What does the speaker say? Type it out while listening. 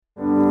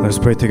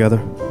Let's pray together.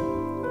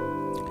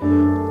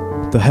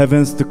 The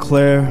heavens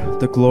declare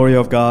the glory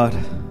of God.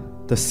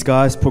 The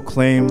skies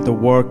proclaim the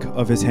work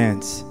of His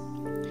hands.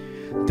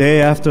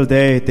 Day after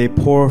day they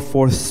pour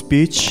forth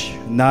speech.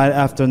 Night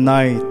after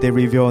night they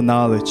reveal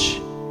knowledge.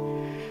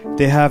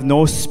 They have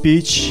no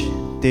speech.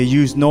 They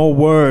use no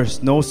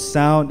words. No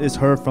sound is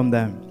heard from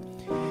them.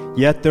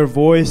 Yet their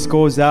voice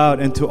goes out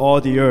into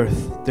all the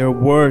earth, their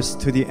words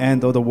to the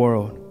end of the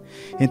world.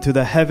 Into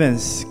the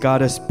heavens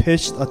God has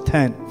pitched a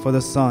tent for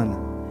the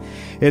sun.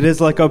 It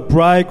is like a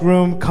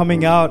bridegroom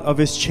coming out of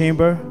his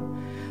chamber,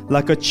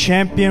 like a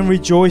champion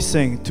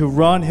rejoicing to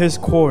run his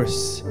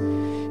course.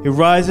 He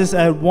rises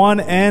at one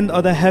end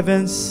of the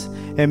heavens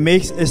and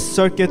makes a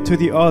circuit to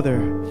the other.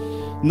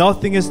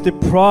 Nothing is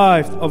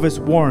deprived of its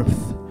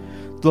warmth.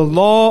 The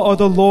law of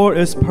the Lord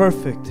is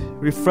perfect,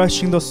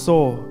 refreshing the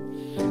soul.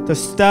 The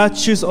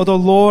statutes of the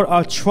Lord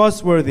are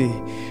trustworthy,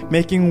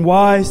 making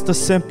wise the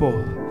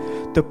simple.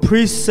 The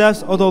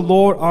precepts of the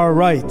Lord are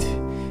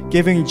right,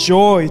 giving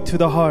joy to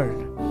the heart.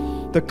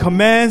 The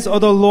commands of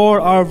the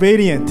Lord are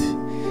radiant,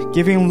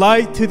 giving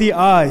light to the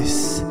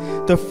eyes.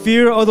 The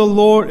fear of the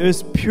Lord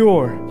is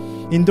pure,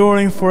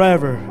 enduring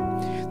forever.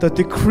 The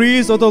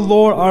decrees of the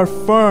Lord are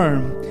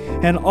firm,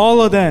 and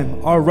all of them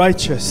are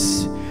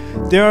righteous.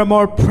 They are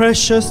more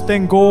precious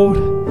than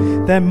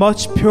gold, than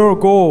much pure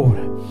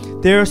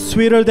gold. They are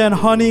sweeter than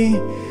honey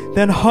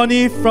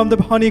from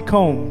the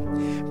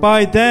honeycomb.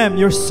 By them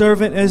your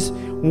servant is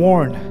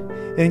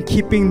warned. In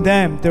keeping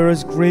them there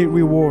is great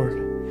reward.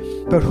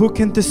 But who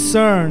can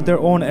discern their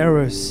own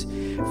errors?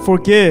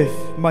 Forgive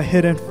my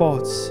hidden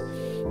faults.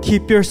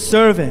 Keep your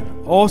servant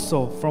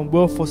also from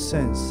willful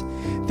sins.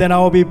 Then I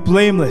will be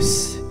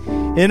blameless,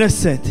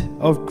 innocent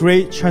of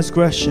great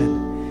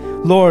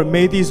transgression. Lord,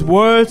 may these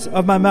words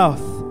of my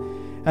mouth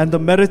and the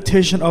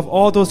meditation of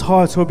all those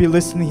hearts who will be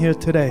listening here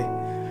today,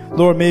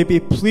 Lord, may it be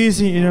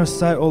pleasing in your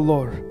sight, O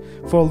Lord.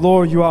 For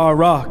Lord, you are our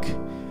rock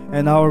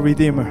and our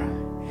Redeemer.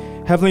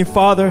 Heavenly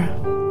Father,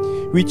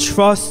 we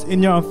trust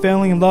in your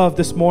unfailing love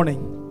this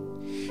morning.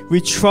 We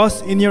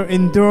trust in your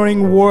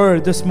enduring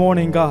word this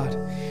morning, God.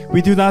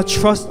 We do not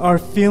trust our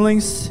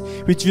feelings.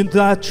 We do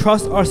not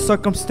trust our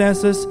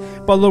circumstances.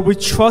 But Lord, we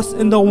trust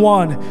in the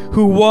one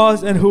who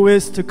was and who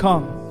is to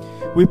come.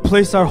 We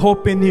place our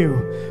hope in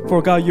you.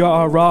 For God, you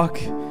are our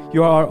rock.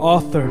 You are our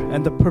author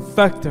and the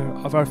perfecter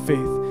of our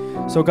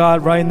faith. So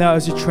God, right now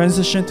as you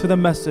transition to the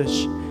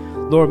message,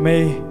 Lord,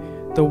 may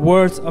the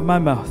words of my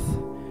mouth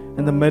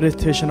and the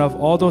meditation of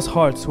all those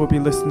hearts who will be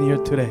listening here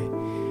today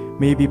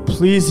may be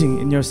pleasing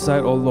in your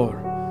sight, O Lord,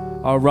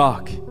 our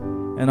rock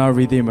and our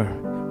Redeemer.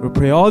 We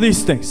pray all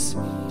these things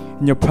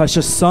in your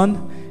precious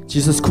Son,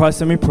 Jesus Christ,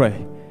 and we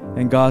pray.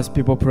 And God's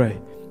people pray.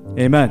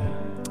 Amen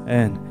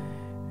and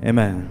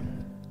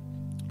amen.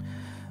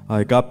 All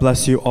right, God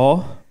bless you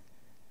all.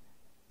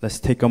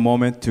 Let's take a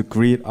moment to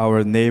greet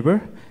our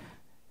neighbor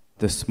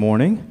this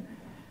morning.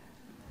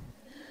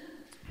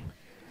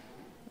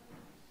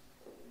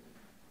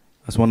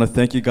 I just want to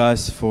thank you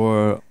guys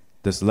for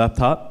this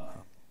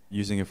laptop,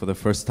 using it for the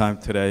first time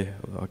today.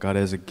 I got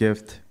it as a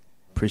gift.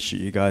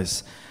 Appreciate you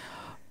guys.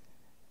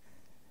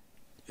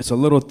 It's a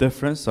little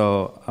different,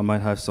 so I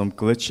might have some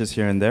glitches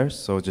here and there,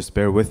 so just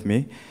bear with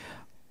me.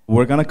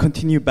 We're going to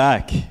continue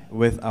back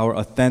with our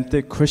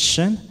Authentic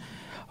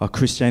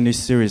Christianity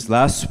series.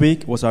 Last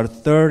week was our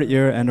 3rd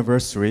year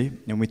anniversary,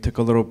 and we took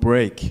a little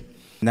break.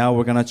 Now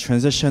we're going to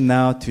transition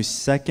now to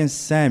 2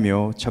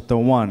 Samuel chapter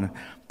 1.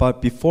 But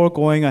before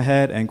going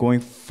ahead and going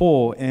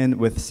full in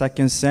with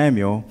 2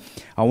 Samuel,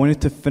 I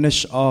wanted to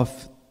finish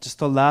off just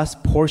the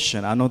last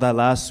portion. I know that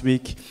last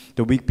week,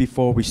 the week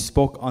before, we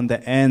spoke on the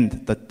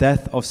end, the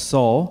death of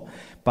Saul.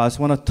 But I just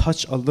want to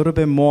touch a little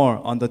bit more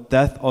on the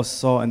death of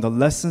Saul and the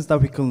lessons that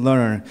we can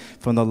learn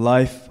from the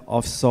life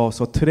of Saul.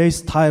 So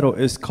today's title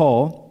is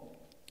called,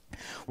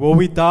 Will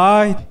We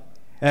Die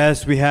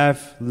As We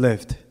Have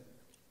Lived?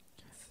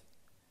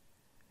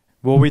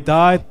 Will we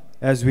die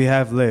as we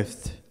have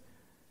lived?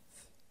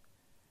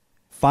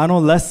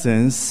 Final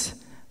lessons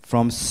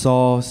from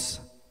Saul's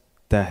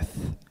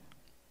death.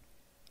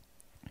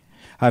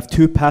 I have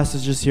 2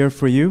 passages here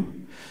for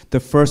you.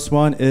 The first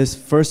one is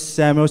 1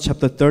 Samuel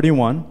chapter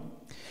 31,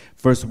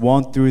 verse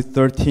 1 through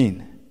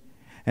 13.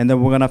 And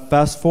then we're going to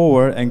fast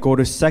forward and go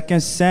to 2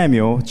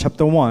 Samuel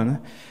chapter 1,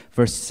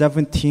 verse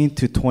 17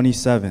 to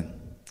 27.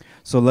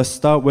 So let's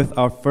start with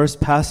our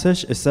first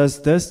passage. It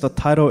says this, the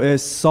title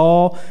is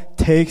Saul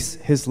Takes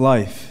His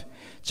Life.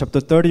 Chapter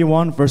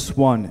 31, verse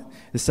 1.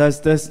 It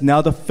says this,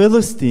 Now the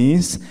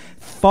Philistines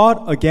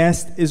fought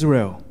against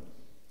Israel.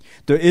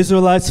 The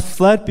Israelites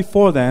fled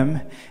before them,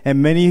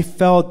 and many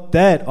fell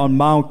dead on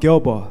Mount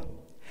Gilboa.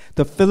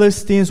 The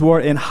Philistines were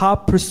in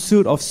hot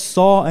pursuit of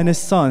Saul and his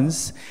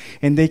sons,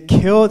 and they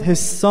killed his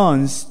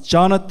sons,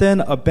 Jonathan,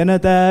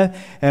 Abinadab,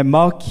 and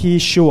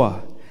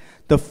Malchishua.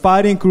 The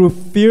fighting grew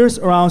fierce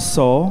around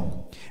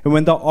Saul, and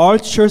when the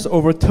archers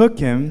overtook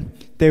him,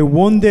 they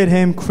wounded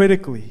him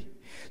critically.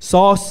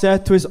 Saul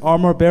said to his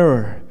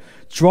armor-bearer,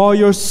 Draw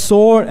your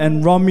sword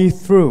and run me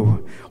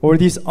through, or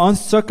these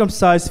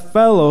uncircumcised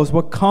fellows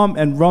will come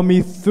and run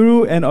me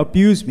through and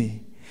abuse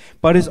me.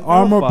 But his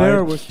armor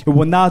bearer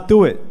would not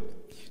do it.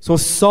 So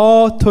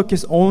Saul took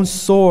his own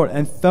sword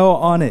and fell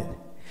on it.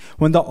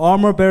 When the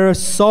armor bearer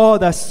saw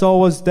that Saul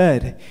was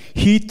dead,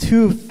 he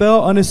too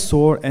fell on his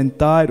sword and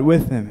died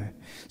with him.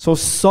 So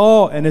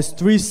Saul and his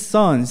 3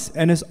 sons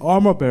and his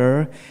armor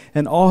bearer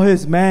and all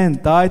his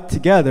men died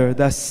together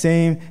that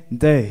same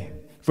day.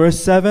 Verse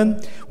 7,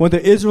 when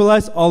the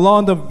Israelites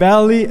along the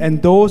valley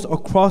and those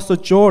across the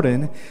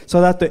Jordan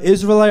saw that the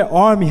Israelite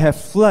army had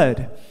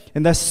fled,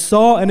 and that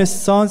Saul and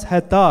his sons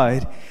had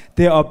died,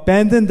 they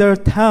abandoned their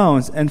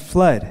towns and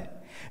fled.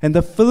 And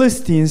the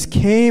Philistines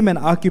came and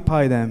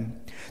occupied them.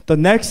 The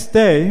next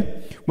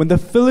day, when the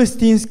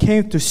Philistines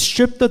came to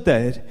strip the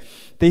dead,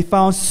 they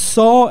found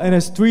Saul and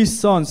his 3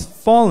 sons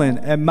fallen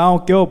at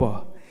Mount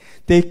Gilboa.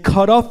 They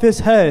cut off his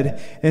head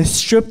and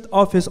stripped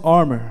off his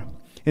armor.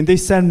 And they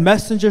sent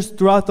messengers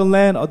throughout the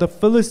land of the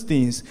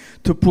Philistines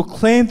to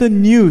proclaim the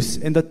news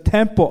in the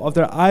temple of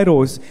their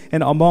idols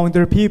and among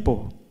their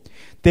people.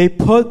 They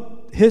put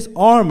his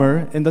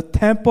armor in the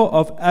temple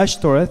of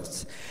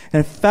Ashtoreth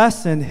and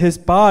fastened his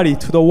body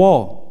to the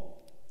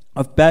wall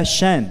of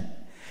Bethshan.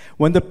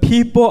 When the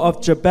people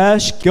of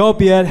Jabesh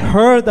Gilead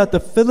heard that the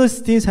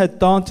Philistines had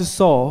done to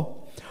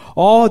Saul,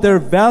 all their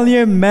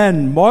valiant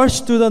men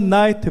marched through the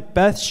night to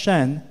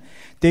Bethshan.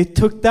 They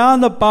took down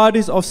the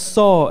bodies of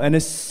Saul and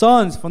his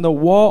sons from the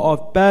wall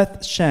of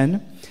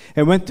Bethshan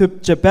and went to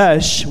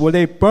Jabesh, where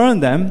they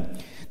burned them.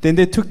 Then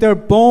they took their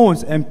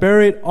bones and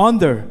buried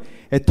under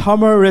a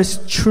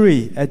tamarisk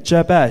tree at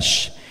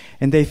Jabesh,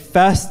 and they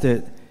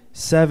fasted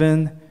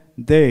 7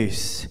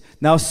 days.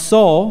 Now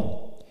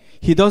Saul,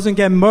 he doesn't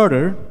get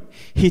murdered.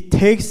 He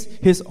takes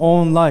his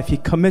own life. He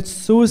commits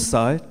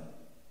suicide.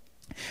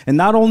 And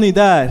not only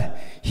that,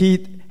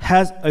 he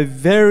has a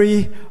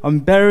very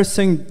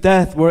embarrassing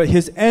death where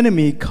his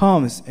enemy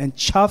comes and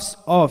chops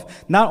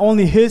off not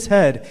only his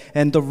head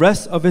and the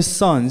rest of his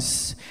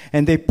sons,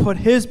 and they put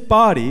his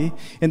body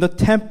in the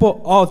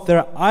temple of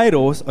their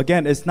idols.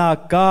 Again, it's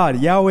not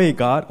God, Yahweh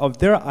God, of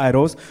their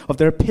idols, of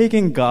their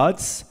pagan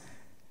gods,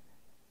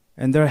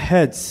 and their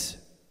heads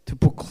to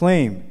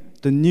proclaim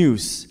the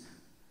news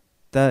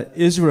that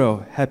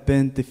Israel had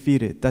been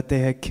defeated, that they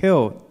had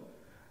killed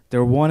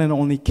their one and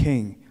only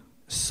king,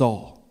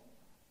 Saul.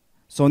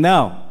 So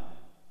now,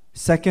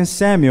 2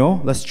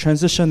 Samuel, let's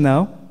transition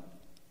now.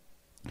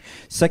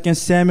 2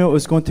 Samuel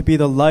is going to be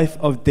the life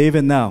of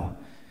David now.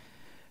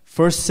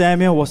 1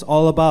 Samuel was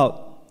all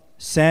about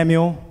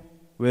Samuel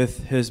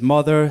with his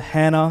mother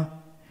Hannah,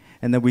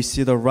 and then we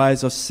see the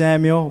rise of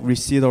Samuel, we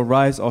see the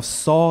rise of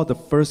Saul, the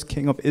first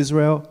king of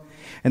Israel,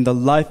 and the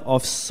life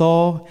of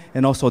Saul,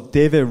 and also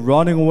David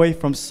running away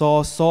from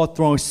Saul, Saul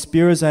throwing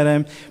spears at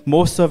him.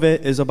 Most of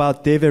it is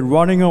about David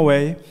running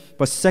away.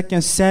 But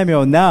 2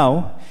 Samuel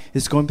now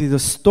is going to be the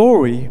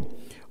story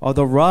of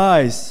the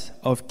rise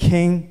of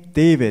King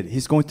David.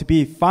 He's going to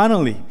be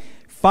finally,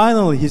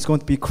 he's going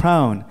to be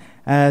crowned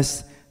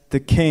as the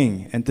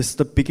king. And this is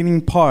the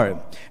beginning part.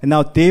 And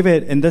now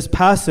David, in this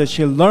passage,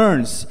 he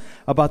learns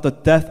about the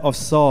death of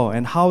Saul.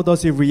 And how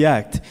does he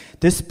react?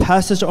 This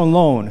passage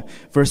alone,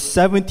 verse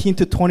 17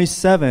 to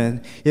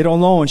 27, it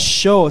alone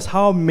shows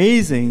how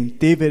amazing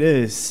David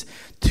is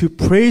to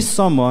praise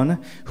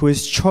someone who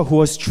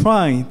was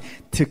trying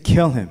to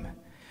kill him.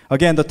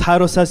 Again, the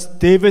title says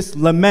David's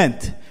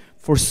lament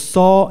for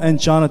Saul and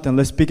Jonathan.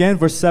 Let's begin.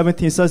 Verse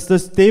 17 says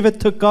this: David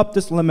took up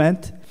this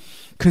lament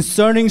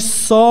concerning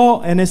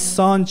Saul and his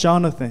son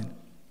Jonathan.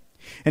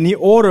 And he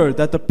ordered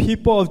that the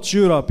people of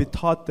Judah be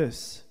taught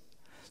this.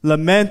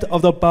 Lament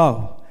of the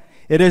bow.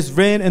 It is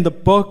written in the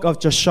book of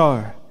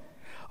Jashar.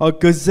 A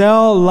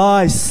gazelle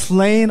lies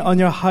slain on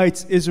your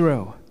heights,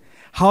 Israel.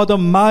 How the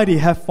mighty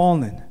have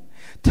fallen.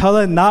 Tell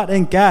it not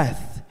in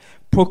Gath.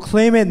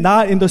 Proclaim it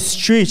not in the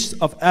streets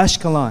of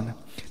Ashkelon.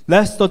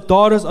 Lest the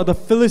daughters of the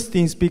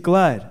Philistines be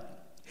glad.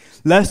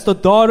 Lest the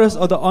daughters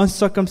of the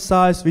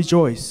uncircumcised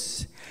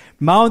rejoice.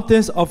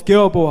 Mountains of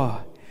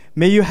Gilboa,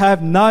 may you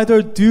have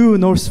neither dew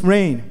nor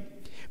rain.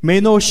 May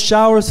no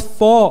showers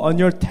fall on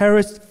your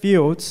terraced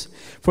fields,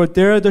 for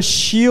there the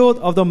shield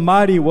of the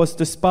mighty was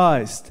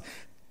despised.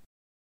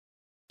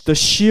 The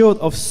shield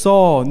of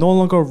Saul no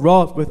longer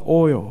rubbed with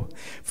oil.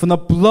 From the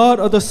blood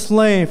of the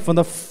slain, from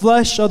the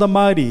flesh of the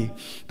mighty,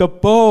 the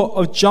bow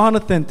of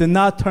Jonathan did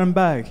not turn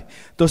back.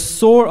 The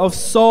sword of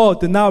Saul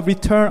did not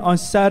return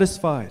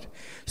unsatisfied.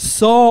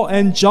 Saul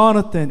and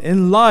Jonathan,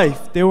 in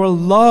life, they were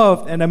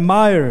loved and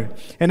admired,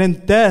 and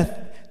in death,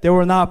 they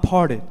were not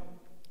parted.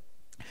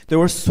 They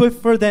were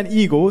swifter than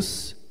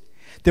eagles.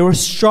 They were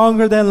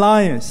stronger than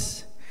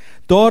lions.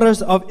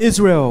 Daughters of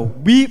Israel,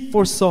 weep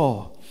for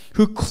Saul,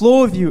 who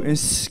clothe you in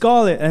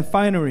scarlet and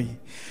finery,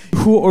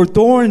 who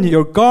adorn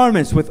your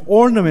garments with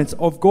ornaments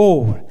of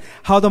gold.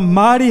 How the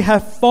mighty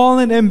have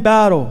fallen in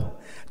battle.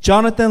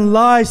 Jonathan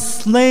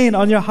lies slain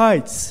on your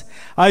heights.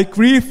 I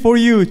grieve for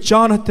you,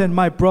 Jonathan,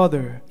 my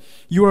brother.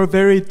 You are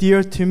very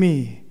dear to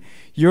me.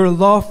 Your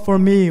love for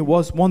me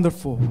was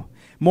wonderful,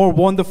 more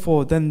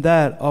wonderful than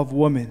that of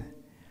women.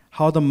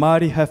 How the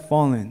mighty have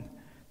fallen.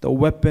 The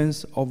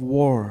weapons of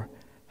war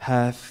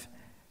have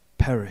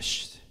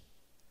perished.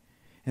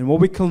 And what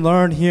we can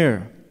learn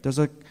here, there's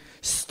a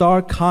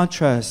stark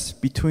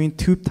contrast between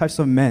two types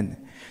of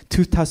men,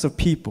 two types of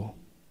people.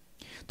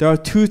 There are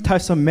two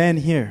types of men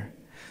here.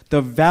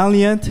 The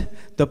valiant,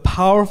 the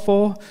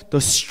powerful,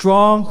 the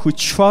strong, who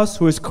trusts,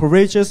 who is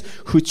courageous,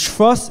 who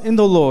trusts in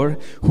the Lord,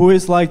 who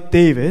is like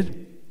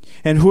David,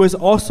 and who is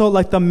also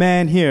like the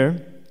man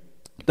here,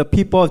 the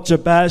people of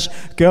Jabesh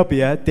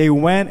Gilead. They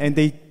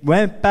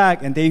went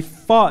back and they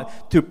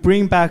fought to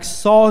bring back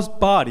Saul's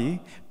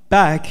body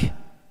back,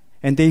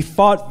 and they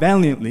fought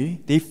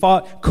valiantly, they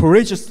fought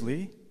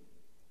courageously.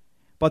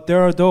 But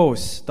there are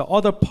those, the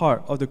other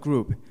part of the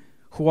group,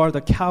 who are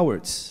the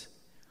cowards,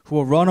 who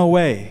will run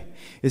away.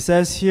 It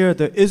says here,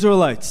 the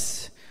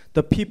Israelites,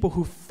 the people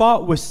who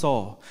fought with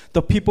Saul,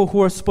 the people who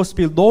were supposed to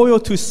be loyal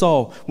to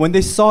Saul, when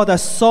they saw that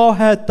Saul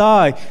had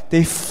died,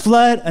 they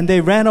fled and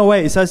they ran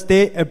away. It says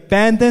they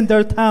abandoned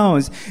their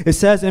towns. It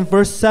says in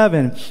verse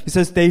 7, it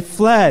says they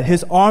fled.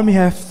 His army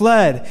had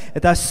fled.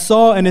 And that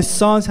Saul and his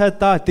sons had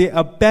died. They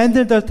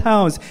abandoned their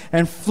towns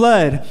and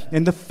fled.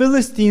 And the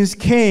Philistines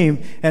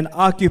came and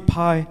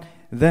occupied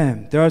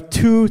them. There are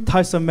two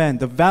types of men,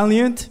 the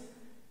valiant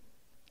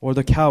or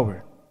the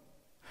coward.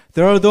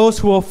 There are those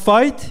who will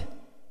fight,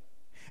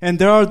 and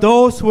there are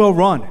those who will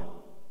run.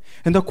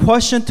 And the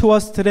question to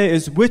us today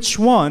is, which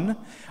one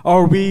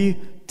are we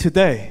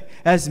today?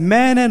 As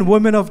men and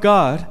women of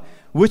God,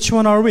 which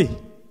one are we?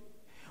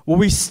 Will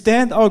we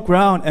stand our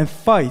ground and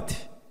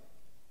fight,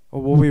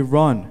 or will we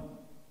run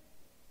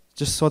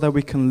just so that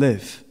we can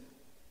live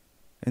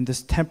in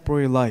this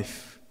temporary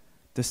life,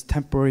 this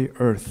temporary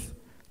earth,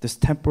 this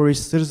temporary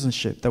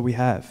citizenship that we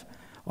have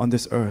on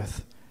this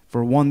earth?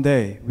 For one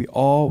day, we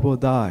all will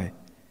die,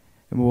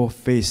 and we will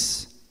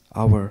face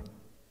our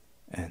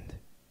end.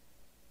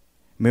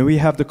 May we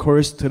have the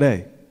courage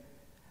today,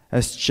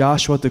 as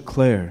Joshua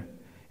declared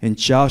in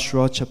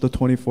Joshua chapter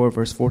 24,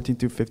 verse 14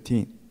 to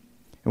 15.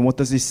 And what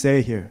does he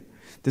say here?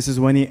 This is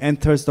when he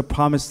enters the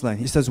promised land.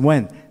 He says,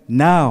 when?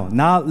 Now,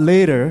 not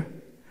later.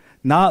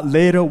 Not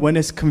later when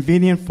it's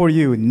convenient for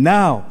you.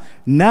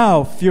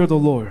 Now fear the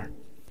Lord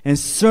and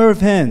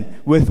serve him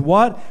with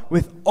what?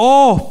 With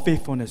all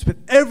faithfulness, with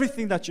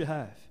everything that you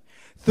have.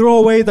 Throw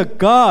away the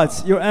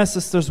gods your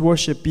ancestors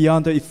worshipped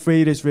beyond the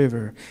Euphrates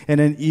River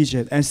and in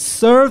Egypt, and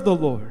serve the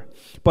Lord.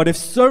 But if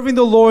serving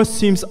the Lord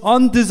seems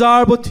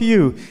undesirable to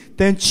you,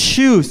 then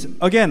choose.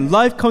 Again,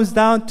 life comes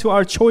down to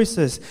our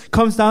choices,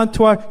 comes down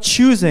to our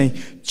choosing.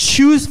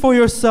 Choose for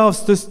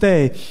yourselves this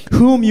day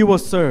whom you will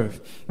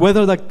serve,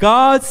 whether the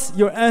gods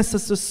your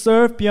ancestors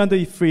served beyond the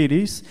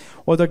Euphrates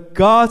or the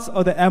gods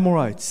of the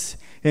Amorites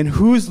in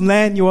whose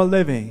land you are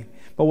living.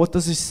 But what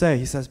does he say?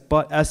 He says,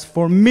 but as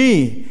for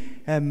me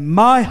and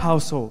my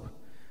household,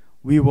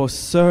 we will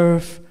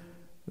serve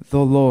the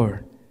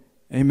Lord.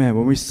 Amen.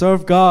 When we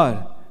serve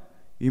God,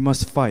 we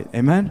must fight.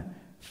 Amen?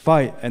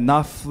 Fight and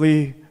not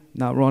flee,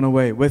 not run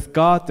away. With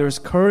God, there's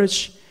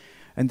courage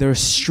and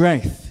there's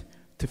strength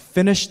to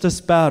finish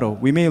this battle.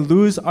 We may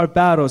lose our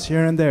battles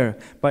here and there,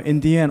 but in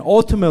the end,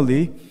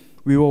 ultimately,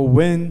 we will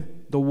win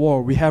the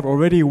war. We have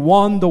already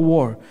won the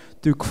war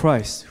through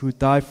Christ, who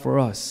died for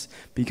us,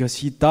 because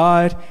he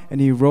died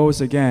and he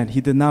rose again. He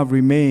did not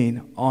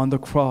remain on the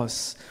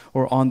cross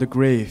or on the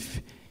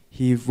grave.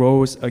 He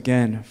rose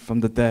again from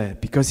the dead.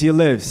 Because he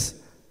lives,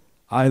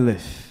 I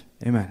live.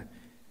 Amen.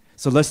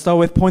 So let's start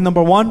with point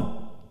number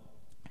 1.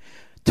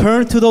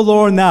 Turn to the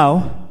Lord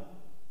now,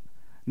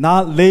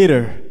 not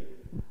later,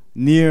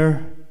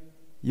 near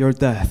your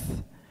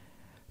death.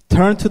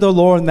 Turn to the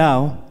Lord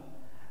now,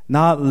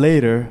 not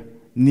later,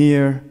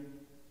 near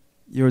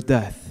your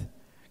death.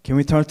 Can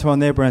we turn to our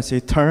neighbor and say,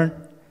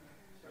 turn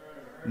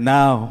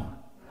now,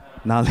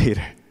 not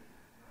later.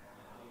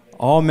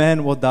 All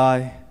men will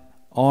die.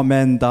 All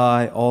men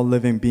die. All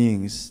living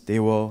beings, they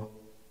will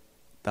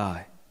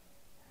die.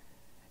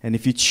 And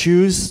if you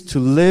choose to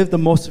live the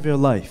most of your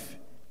life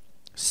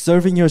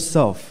serving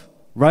yourself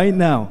right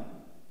now,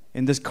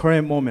 in this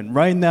current moment,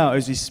 right now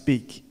as we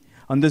speak,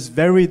 on this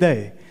very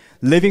day,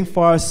 living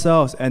for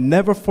ourselves and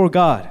never for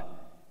God,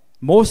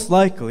 most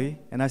likely,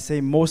 and I say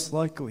most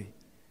likely,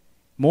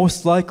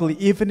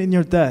 even in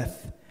your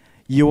death,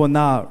 you will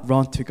not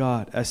run to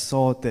God as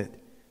Saul did.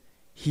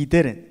 He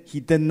didn't.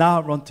 He did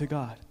not run to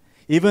God.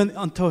 Even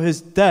until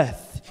his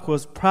death, he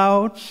was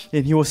proud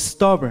and he was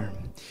stubborn.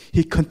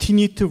 He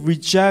continued to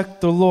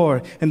reject the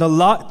Lord. And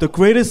the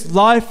greatest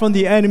lie from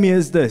the enemy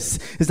is this,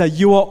 is that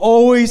you will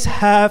always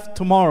have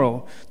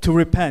tomorrow to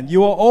repent. You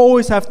will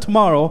always have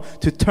tomorrow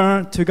to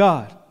turn to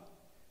God.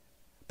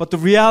 But the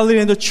reality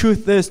and the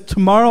truth is,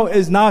 tomorrow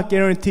is not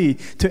guaranteed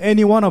to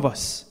any one of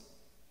us.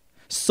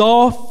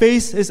 Saul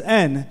faced his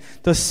end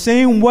the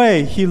same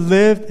way he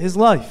lived his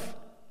life.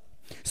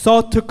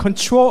 Saul took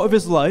control of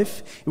his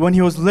life when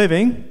he was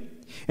living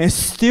and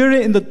steered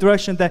it in the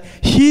direction that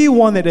he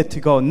wanted it to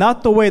go,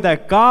 not the way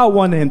that God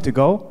wanted him to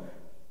go.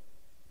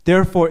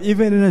 Therefore,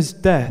 even in his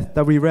death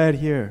that we read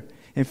here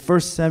in 1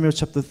 Samuel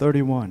chapter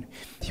 31,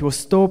 he was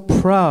still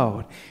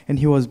proud and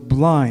he was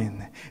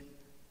blind.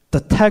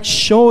 The text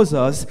shows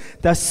us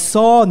that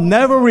Saul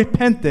never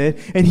repented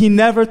and he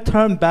never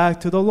turned back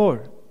to the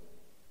Lord.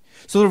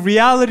 So the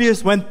reality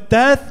is when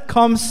death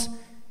comes,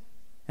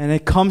 and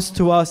it comes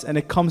to us, and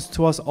it comes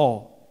to us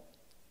all,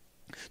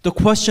 the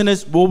question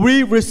is, will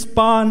we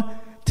respond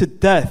to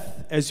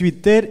death as we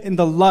did in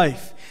the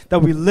life that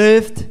we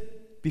lived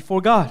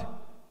before God?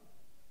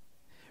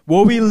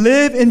 Will we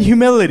live in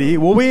humility?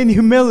 Will we in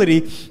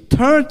humility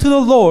turn to the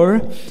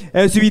Lord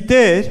as we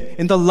did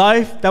in the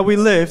life that we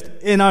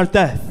lived in our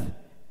death?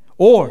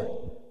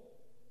 Or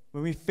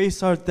when we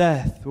face our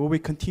death, will we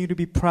continue to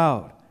be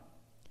proud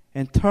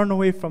and turn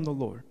away from the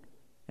Lord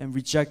and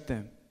reject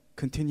Him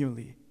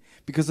continually?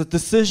 Because the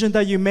decision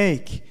that you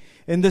make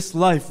in this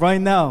life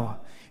right now,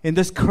 in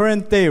this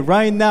current day,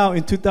 right now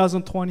in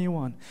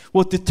 2021,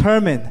 will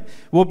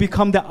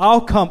become the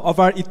outcome of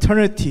our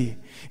eternity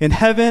in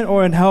heaven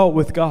or in hell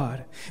with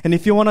God. And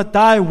if you want to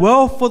die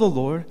well for the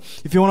Lord,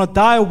 if you want to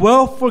die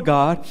well for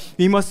God,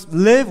 we must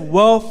live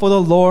well for the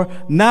Lord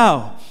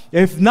now.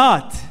 If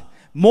not,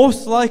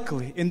 most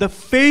likely, in the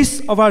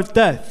face of our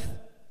death,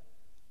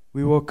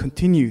 we will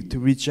continue to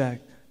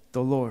reject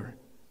the Lord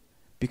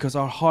because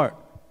our heart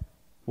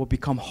will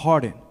become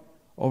hardened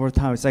over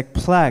time. It's like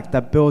plaque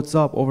that builds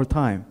up over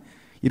time.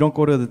 You don't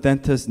go to the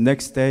dentist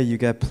next day, you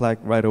get plaque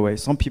right away.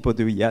 Some people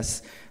do,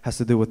 yes. Has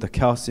to do with the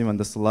calcium and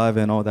the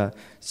saliva and all that.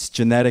 It's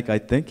genetic, I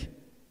think.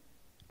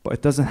 But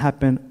it doesn't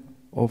happen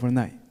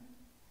overnight.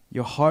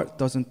 Your heart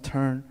doesn't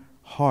turn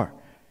hard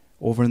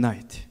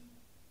overnight.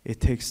 It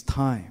takes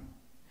time.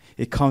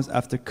 It comes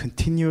after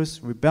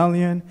continuous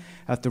rebellion,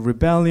 after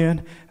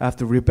rebellion,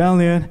 after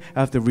rebellion,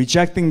 after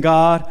rejecting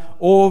God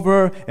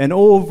over and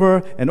over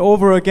and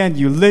over again.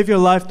 You live your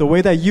life the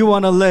way that you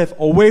want to live,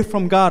 away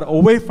from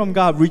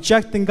God,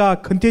 rejecting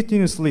God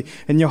continuously,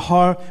 and your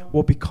heart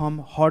will become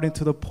hardened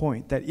to the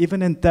point that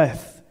even in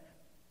death,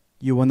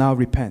 you will not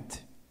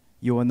repent.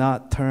 You will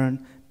not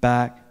turn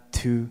back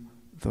to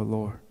the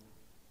Lord.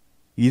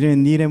 You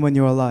didn't need Him when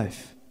you were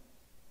alive.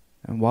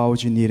 And why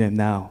would you need Him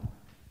now?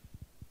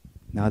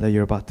 Now that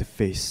you're about to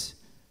face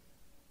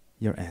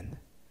your end.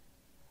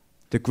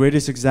 The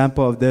greatest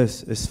example of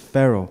this is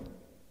Pharaoh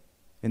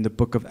in the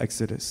book of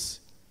Exodus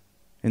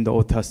in the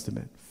Old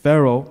Testament.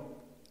 Pharaoh,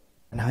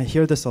 and I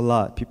hear this a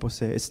lot. People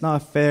say, it's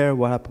not fair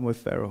what happened with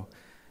Pharaoh.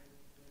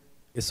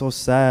 It's so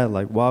sad.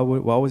 Like, why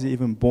was he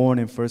even born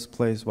in first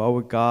place? Why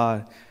would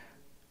God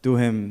do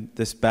him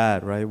this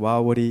bad, right? Why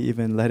would He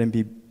even let him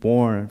be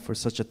born for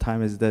such a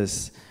time as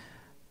this?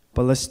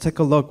 But let's take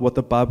a look what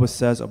the Bible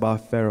says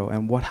about Pharaoh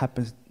and what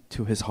happens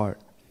to his heart.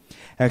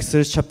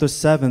 Exodus chapter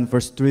 7,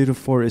 verse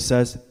 3-4, it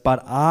says,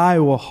 but I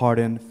will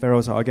harden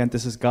Pharaoh's heart. Again,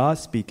 this is God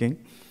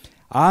speaking.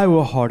 I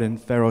will harden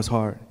Pharaoh's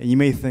heart. And you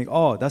may think,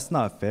 oh, that's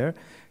not fair.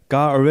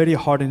 God already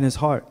hardened his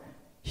heart.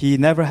 He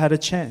never had a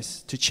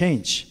chance to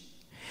change.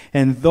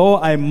 And though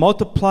I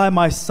multiply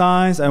my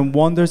signs and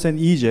wonders in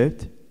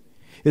Egypt,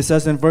 it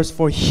says in verse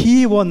 4,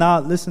 He will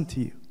not listen to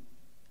you.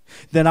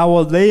 Then I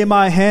will lay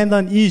my hand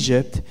on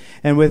Egypt,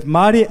 and with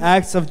mighty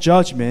acts of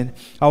judgment,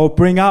 I will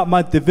bring out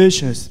my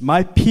divisions,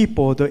 my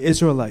people, the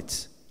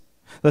Israelites.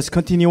 Let's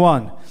continue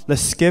on.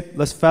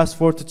 Let's fast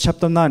forward to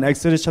chapter 9,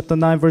 Exodus chapter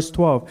 9, verse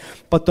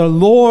 12. But the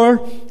Lord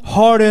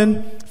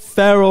hardened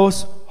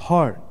Pharaoh's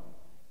heart,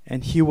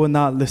 and he will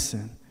not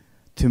listen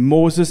to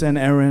Moses and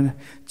Aaron,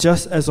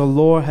 just as the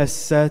Lord has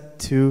said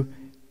to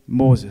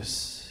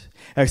Moses.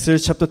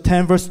 Exodus chapter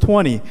 10, verse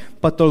 20.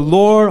 But the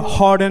Lord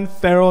hardened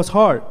Pharaoh's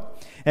heart,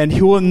 and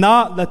he will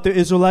not let the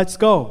Israelites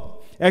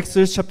go.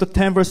 Exodus chapter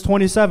 10, verse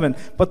 27.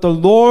 But the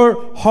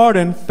Lord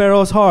hardened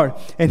Pharaoh's heart,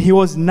 and he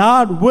was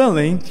not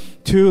willing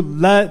to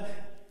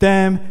let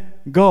them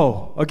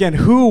go. Again,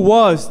 who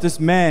was this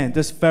man,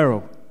 this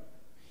Pharaoh?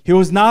 He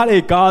was not a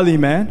godly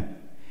man.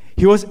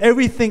 He was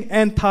everything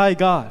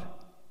anti-God.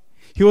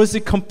 He was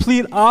the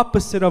complete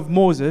opposite of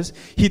Moses.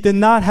 He did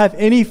not have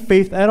any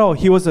faith at all.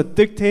 He was a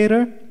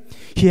dictator.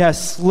 He had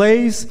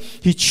slaves.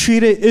 He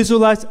treated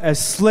Israelites as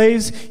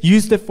slaves,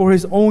 used it for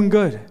his own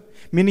good,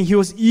 meaning he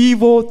was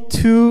evil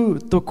to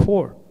the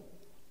core.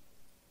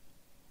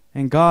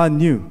 And God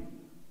knew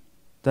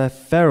that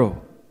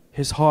Pharaoh,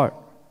 his heart,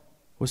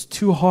 was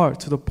too hard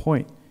to the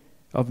point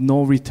of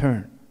no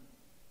return.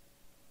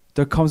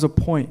 There comes a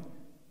point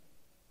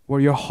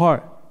where your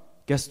heart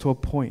gets to a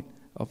point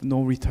of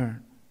no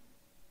return.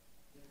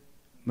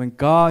 When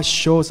God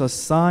shows us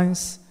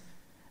signs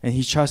and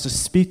He tries to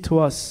speak to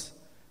us,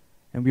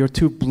 and we are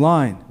too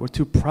blind, we're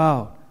too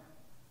proud,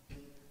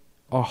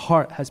 our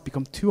heart has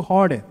become too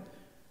hardened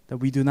that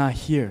we do not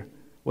hear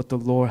what the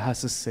Lord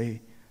has to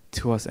say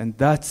to us. And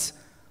that's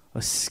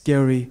a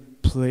scary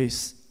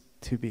place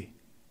to be.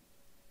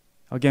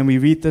 Again, we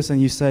read this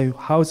and you say,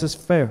 how is this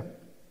fair?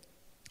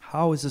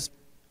 How is this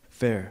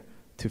fair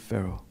to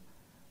Pharaoh?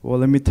 Well,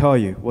 let me tell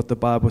you what the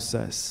Bible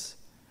says.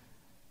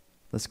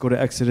 Let's go to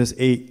Exodus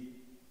 8,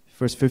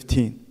 verse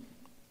 15.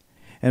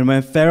 And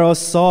when Pharaoh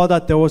saw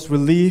that there was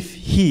relief,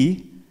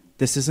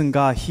 this isn't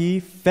God,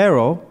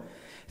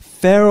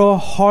 Pharaoh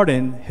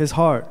hardened his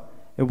heart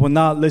and would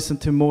not listen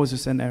to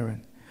Moses and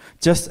Aaron,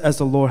 just as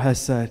the Lord has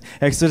said.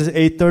 Exodus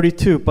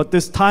 8:32. But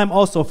this time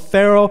also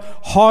Pharaoh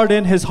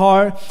hardened his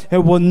heart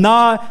and will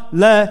not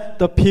let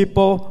the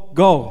people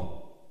go.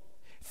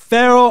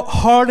 Pharaoh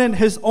hardened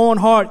his own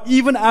heart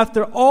even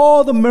after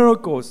all the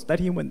miracles that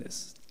he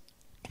witnessed.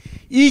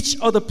 Each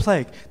of the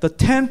plague, the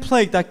 10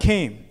 plagues that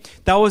came,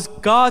 that was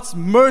God's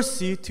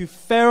mercy to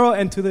Pharaoh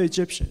and to the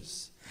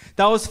Egyptians.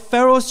 That was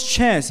Pharaoh's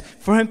chance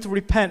for him to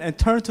repent and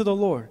turn to the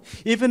Lord.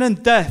 Even in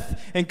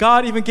death, and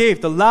God even gave,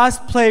 the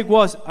last plague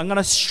was, I'm going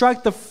to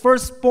strike the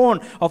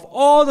firstborn of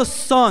all the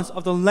sons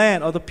of the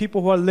land, of the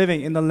people who are living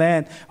in the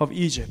land of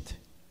Egypt.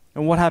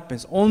 And what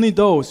happens? Only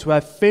those who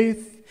have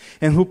faith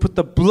and who put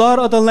the blood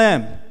of the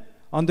lamb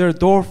on their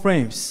door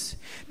frames,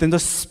 then the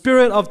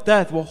spirit of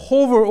death will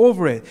hover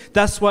over it.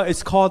 That's why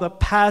it's called a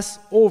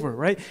Passover,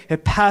 right?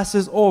 It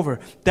passes over.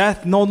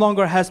 Death no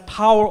longer has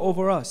power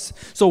over us.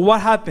 So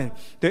what happened?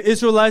 The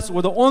Israelites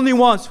were the only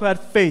ones who had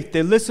faith.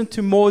 They listened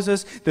to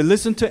Moses. They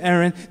listened to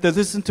Aaron. They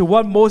listened to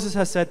what Moses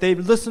had said. They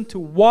listened to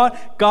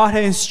what God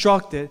had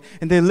instructed.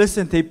 And they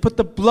listened. They put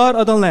the blood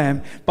of the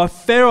lamb. But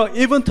Pharaoh,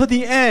 even to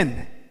the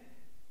end,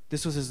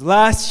 this was his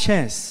last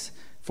chance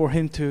for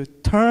him to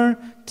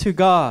turn to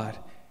God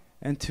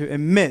and to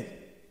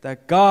admit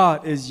that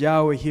God is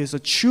Yahweh. He is a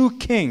true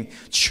king,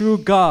 true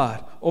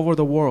God over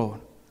the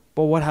world.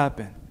 But what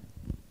happened?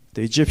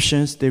 The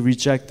Egyptians, they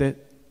rejected.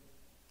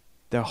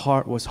 Their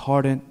heart was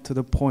hardened to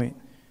the point.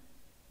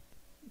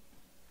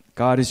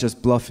 God is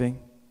just bluffing.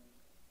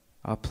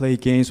 I'll play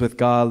games with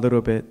God a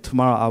little bit.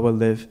 Tomorrow I will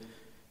live.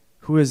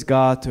 Who is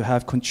God to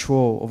have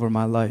control over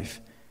my life?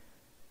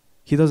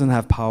 He doesn't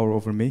have power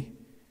over me.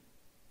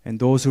 And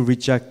those who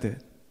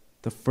rejected,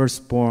 the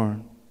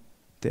firstborn,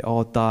 they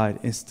all died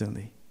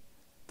instantly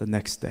the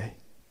next day.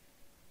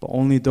 But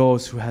only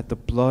those who had the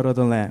blood of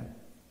the Lamb,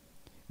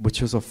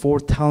 which was a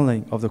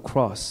foretelling of the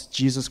cross,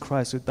 Jesus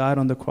Christ who died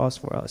on the cross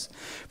for us.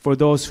 For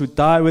those who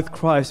die with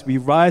Christ, we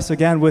rise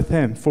again with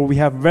Him, for we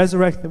have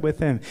resurrected with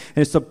Him.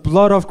 And it's the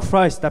blood of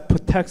Christ that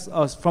protects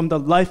us from the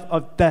life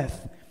of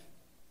death.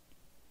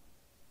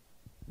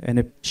 And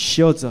it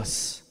shields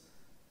us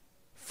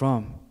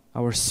from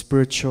our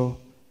spiritual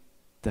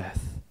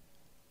death.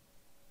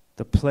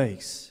 The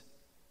plagues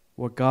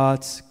were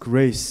God's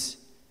grace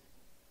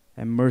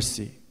and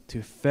mercy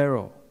to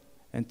Pharaoh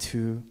and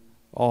to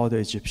all the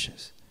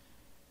Egyptians.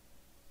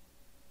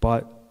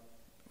 But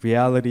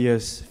reality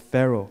is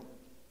Pharaoh,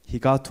 he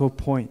got to a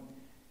point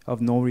of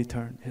no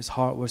return. His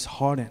heart was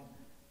hardened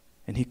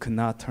and he could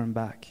not turn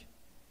back.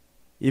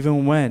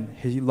 Even when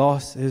he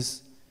lost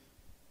his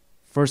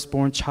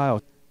firstborn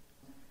child,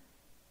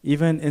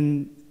 even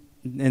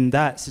in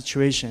that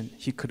situation,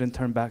 he couldn't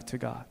turn back to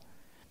God.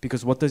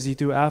 Because what does he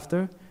do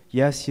after?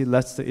 Yes, he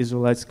lets the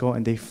Israelites go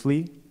and they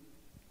flee.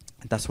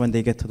 That's when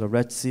they get to the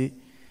Red Sea.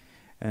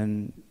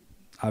 And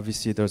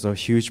obviously there's a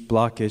huge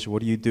blockage.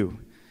 What do?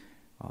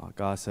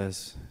 God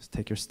says,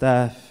 take your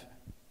staff.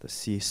 The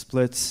sea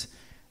splits.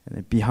 And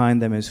then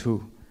behind them is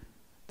who?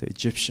 The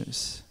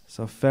Egyptians.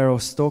 So Pharaoh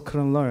still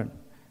couldn't learn.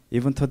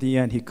 Even to the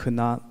end, he could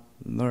not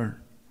learn.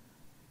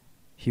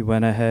 He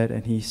went ahead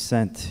and he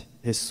sent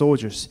his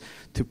soldiers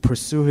to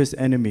pursue his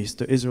enemies,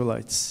 the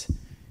Israelites.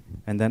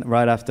 And then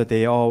right after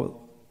they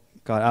all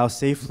got out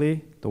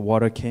safely, the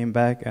water came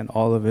back and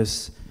all of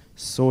his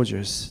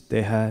soldiers,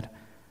 they had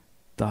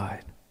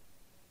died.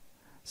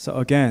 So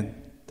again,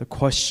 the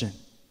question,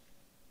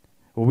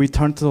 will we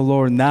turn to the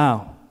Lord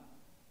now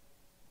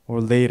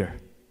or later?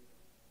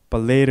 But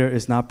later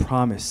is not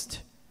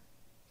promised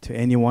to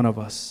any one of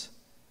us,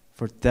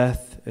 for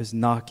death is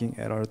knocking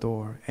at our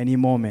door any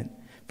moment,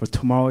 for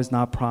tomorrow is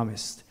not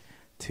promised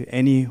to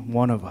any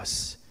one of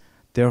us.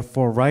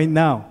 Therefore, right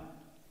now,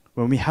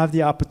 when we have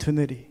the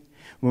opportunity,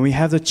 when we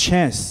have the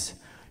chance,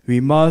 we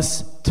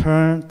must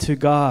turn to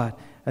God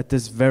at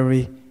this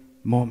very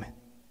moment.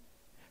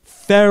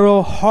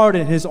 Pharaoh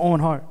hardened his own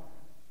heart.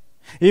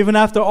 Even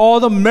after all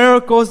the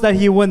miracles that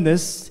he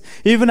witnessed,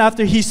 even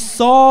after he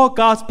saw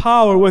God's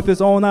power with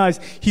his own eyes,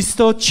 he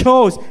still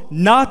chose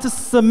not to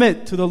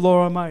submit to the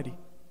Lord Almighty.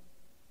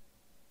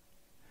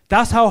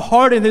 That's how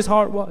hardened his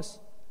heart was.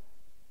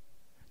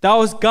 That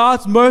was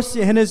God's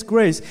mercy and His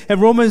grace. And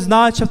Romans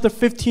 9, chapter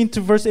 15 to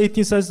verse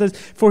 18 says this,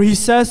 for He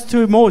says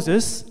to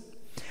Moses,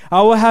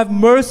 I will have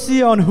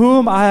mercy on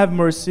whom I have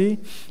mercy,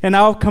 and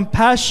I will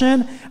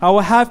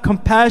have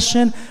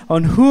compassion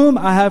on whom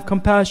I have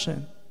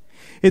compassion.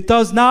 It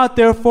does not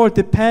therefore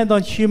depend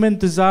on human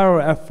desire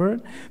or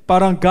effort,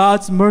 but on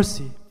God's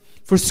mercy.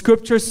 For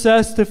Scripture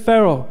says to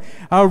Pharaoh,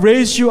 I'll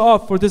raise you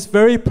up for this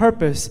very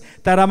purpose,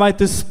 that I might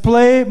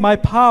display my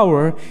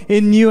power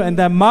in you, and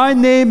that my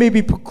name may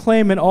be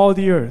proclaimed in all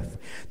the earth.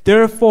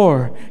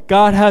 Therefore,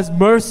 God has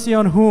mercy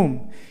on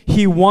whom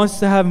He wants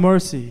to have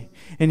mercy,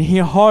 and He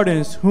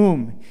hardens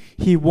whom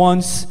He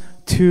wants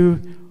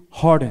to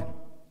harden.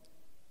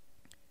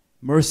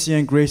 Mercy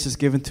and grace is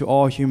given to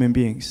all human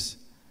beings.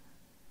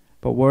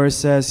 But where it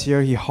says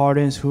here, He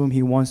hardens whom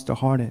He wants to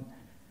harden,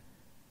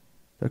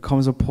 there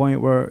comes a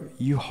point where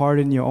you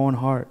harden your own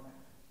heart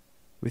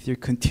with your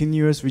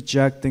continuous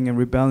rejecting and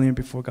rebellion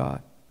before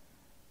God.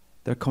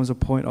 There comes a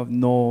point of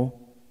no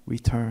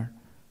return,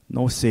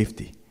 no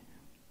safety.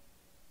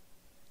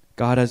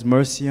 God has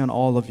mercy on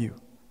all of you,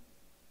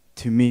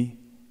 to me,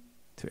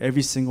 to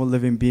every single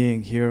living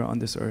being here on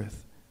this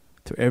earth.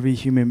 to every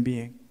human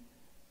being.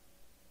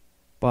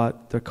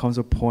 But there comes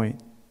a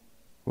point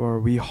where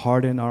we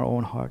harden our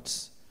own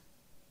hearts,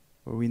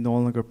 where we no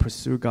longer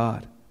pursue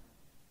God.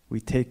 We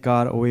take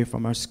God away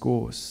from our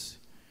schools.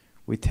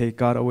 We take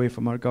God away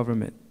from our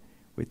government.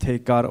 We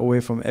take God away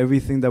from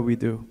everything that we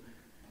do.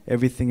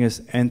 Everything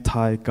is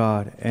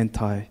anti-God,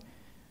 anti-Christ.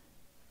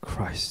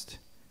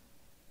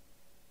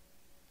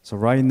 So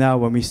right now,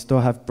 when we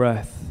still have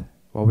breath,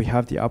 while we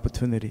have the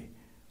opportunity,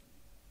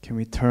 can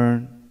we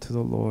turn to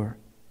the Lord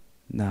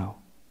now?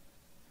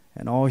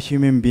 And all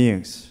human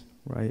beings,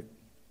 right?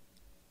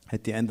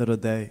 At the end of the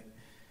day,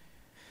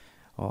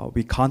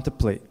 we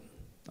contemplate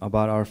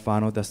about our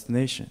final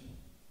destination.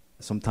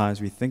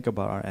 Sometimes we think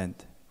about our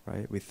end,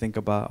 right? We think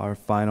about our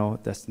final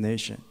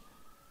destination.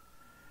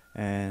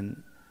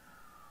 And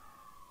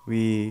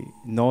we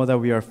know that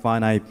we are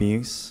finite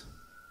beings,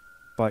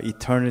 but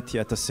eternity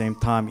at the same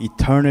time,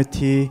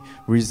 eternity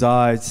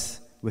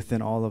resides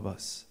within all of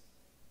us.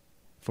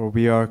 For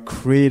we are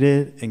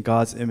created in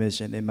God's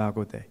image and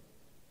imago Dei.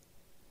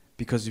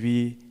 Because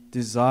we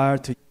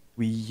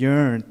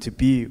yearn to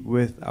be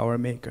with our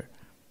Maker.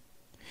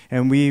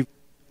 And we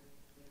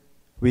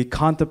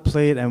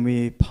contemplate and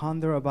we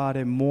ponder about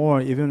it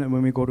more even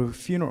when we go to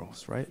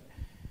funerals, right?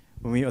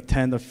 When we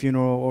attend a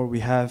funeral or we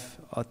have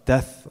a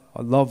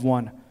loved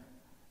one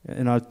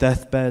in our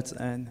deathbeds.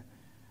 And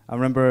I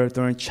remember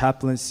during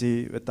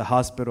chaplaincy at the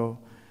hospital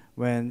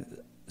when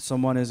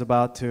someone is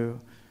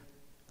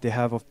they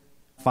have a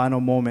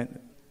final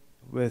moment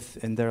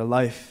in their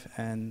life,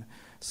 and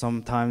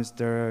sometimes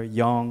they're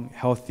young,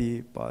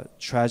 healthy, but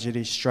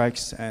tragedy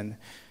strikes, and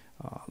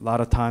a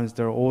lot of times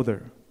they're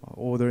older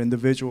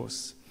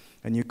individuals.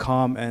 And you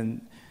come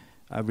and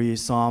I read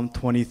Psalm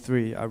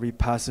 23, I read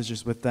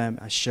passages with them,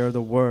 I share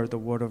the word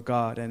of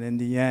God, and in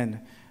the end,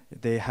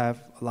 they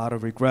have a lot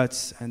of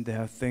regrets and they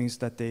have things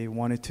that they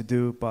wanted to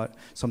do, but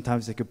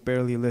sometimes they could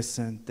barely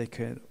listen, they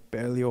could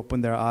barely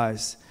open their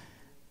eyes.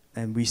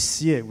 And we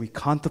see it, we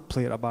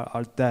contemplate about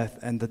our death.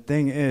 And the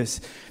thing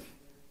is,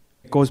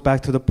 it goes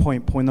back to the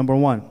point number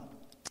 1.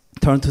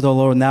 Turn to the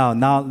Lord now,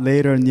 not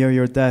later near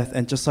your death.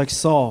 And just like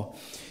Saul,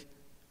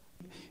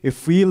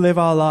 if we live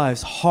our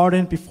lives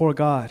hardened before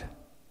God,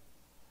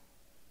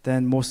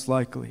 then most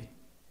likely,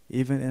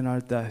 even in our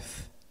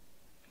death,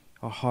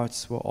 our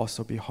hearts will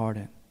also be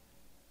hardened.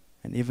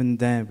 And even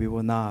then, we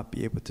will not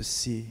be able to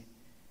see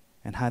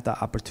and have the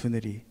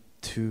opportunity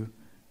to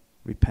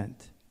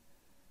repent.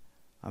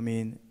 I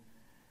mean,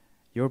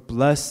 you're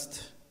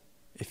blessed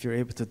if you're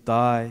able to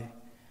die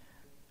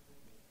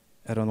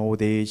at an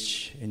old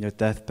age in your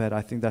deathbed.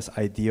 I think that's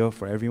ideal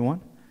for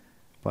everyone.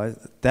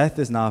 But death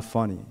is not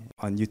funny.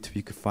 On YouTube,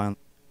 you could find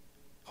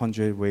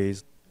 100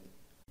 ways,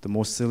 the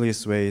most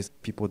silliest ways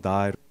people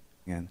died,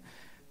 and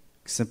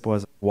simple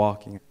as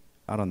walking.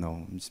 I don't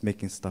know, I'm just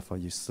making stuff up.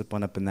 You slip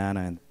on a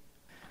banana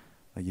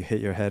and you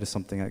hit your head or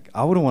something.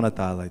 I wouldn't want to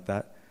die like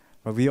that.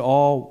 But we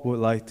all would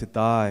like to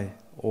die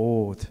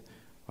old,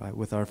 right,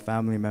 with our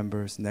family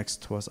members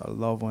next to us, our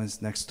loved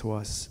ones next to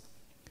us,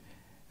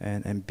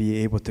 and be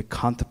able to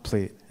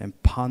contemplate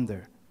and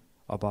ponder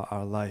about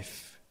our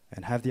life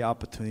and have the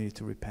opportunity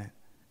to repent.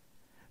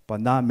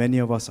 But not many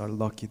of us are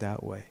lucky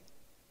that way.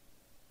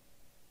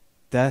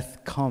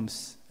 Death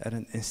comes at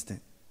an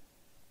instant.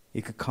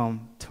 It could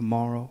come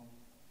tomorrow.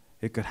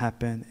 It could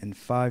happen in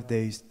 5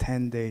 days,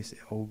 10 days,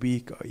 a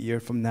week, a year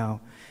from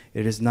now.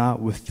 It is not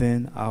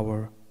within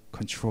our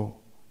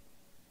control.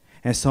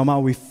 And somehow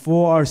we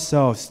fool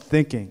ourselves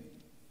thinking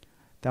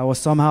that I will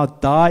somehow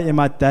die in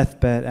my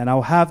deathbed and I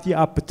will have the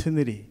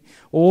opportunity,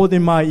 old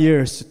in my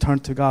years, to turn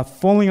to God,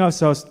 fooling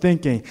ourselves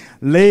thinking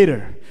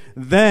later,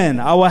 then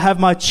I will have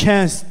my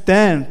chance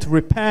then to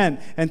repent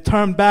and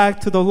turn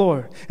back to the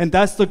Lord. And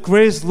that's the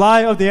greatest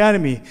lie of the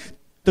enemy.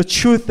 The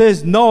truth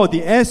is no.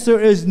 The answer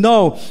is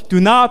no.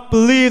 Do not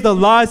believe the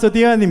lies of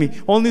the enemy.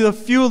 Only the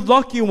few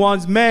lucky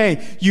ones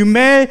may. You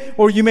may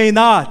or you may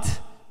not.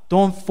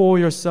 Don't fool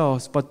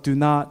yourselves, but do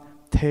not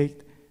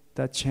take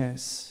that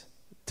chance.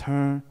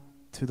 Turn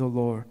to the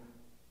Lord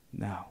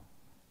now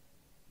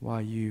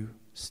while you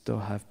still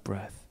have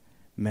breath,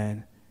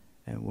 men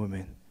and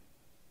women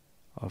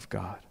of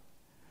God.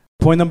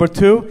 Point number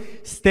 2,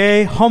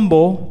 stay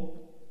humble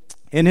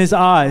in His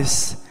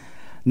eyes,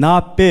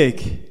 not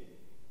big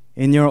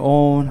in your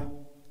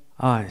own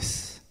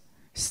eyes.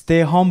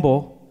 Stay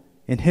humble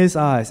in His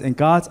eyes, in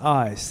God's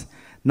eyes,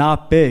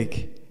 not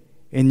big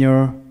in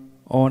your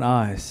own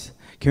eyes.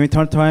 Can we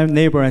turn to our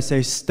neighbor and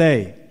say,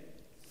 stay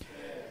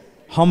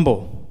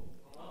humble.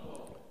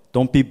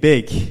 Don't be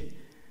big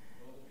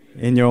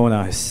in your own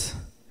eyes.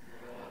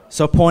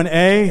 So point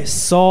A,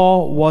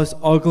 Saul was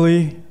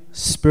ugly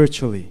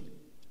spiritually.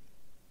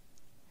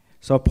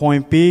 So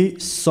point B,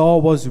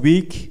 Saul was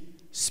weak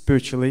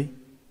spiritually.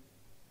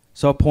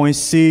 So point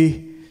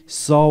C,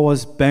 Saul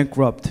was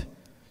bankrupt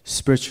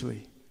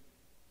spiritually.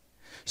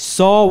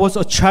 Saul was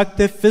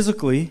attractive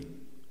physically,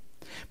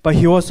 but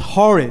he was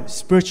horrid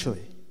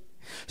spiritually.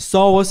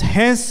 Saul was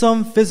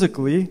handsome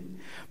physically,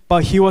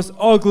 but he was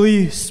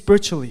ugly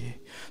spiritually.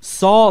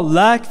 Saul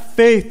lacked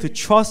faith to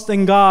trust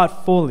in God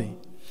fully.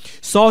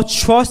 Saul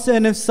trusted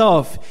in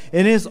himself,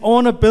 in his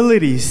own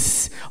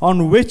abilities,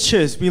 on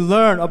witches. We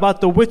learn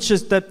about the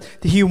witches that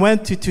he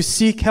went to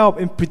seek help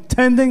in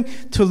pretending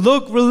to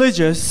look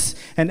religious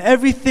and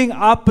everything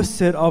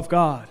opposite of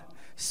God.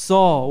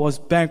 Saul was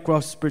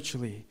bankrupt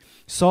spiritually.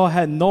 Saul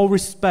had no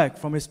respect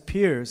from his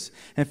peers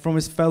and from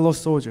his fellow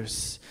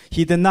soldiers.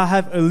 He did not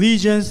have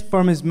allegiance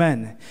from his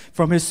men,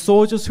 from his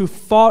soldiers who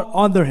fought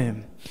under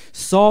him.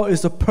 Saul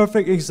is a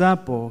perfect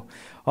example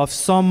of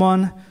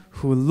someone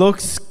who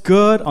looks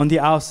good on the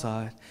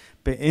outside,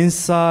 but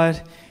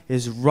inside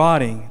is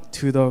rotting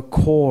to the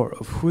core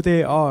of who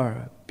they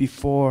are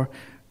before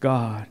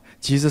God.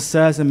 Jesus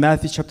says in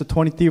Matthew chapter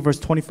 23, verse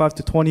 25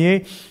 to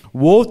 28,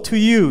 "Woe to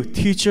you,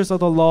 teachers of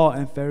the law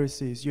and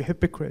Pharisees, you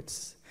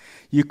hypocrites!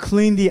 You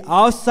clean the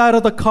outside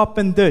of the cup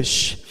and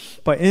dish,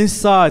 but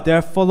inside they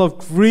are full of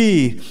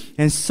greed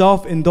and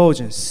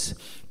self-indulgence.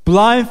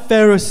 Blind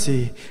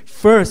Pharisee,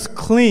 first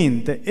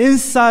clean the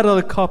inside of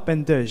the cup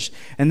and dish,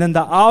 and then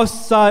the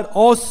outside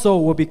also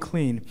will be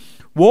clean.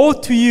 Woe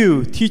to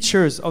you,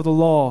 teachers of the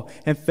law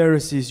and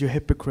Pharisees, you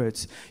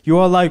hypocrites! You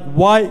are like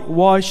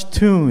whitewashed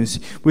tombs,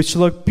 which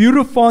look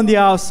beautiful on the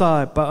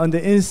outside, but on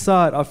the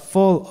inside are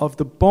full of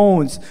the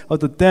bones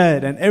of the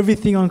dead and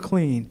everything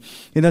unclean.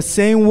 In the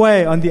same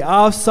way, on the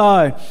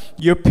outside,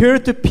 you appear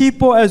to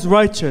people as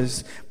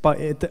righteous,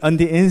 but on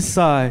the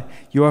inside,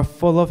 you are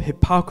full of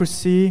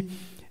hypocrisy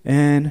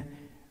and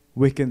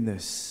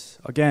wickedness."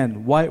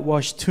 Again,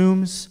 whitewashed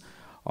tombs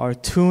are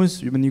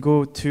tombs. When you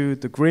go to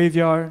the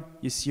graveyard,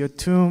 you see a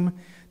tomb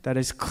that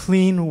is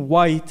clean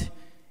white.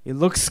 It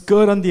looks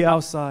good on the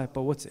outside,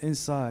 but what's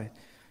inside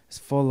is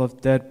full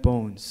of dead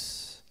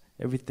bones.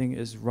 Everything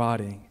is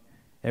rotting.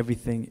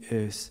 Everything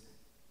is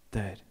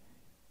dead.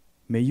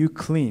 May you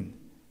clean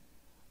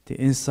the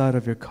inside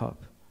of your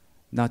cup,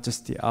 not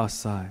just the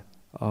outside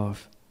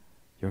of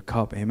your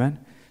cup. Amen?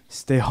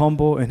 Stay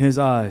humble in His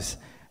eyes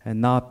and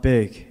not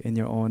big in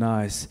your own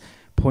eyes.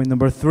 Point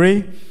number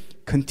 3,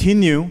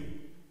 continue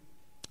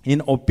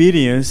in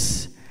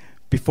obedience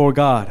before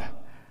God,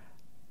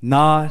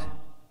 not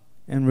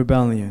in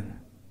rebellion.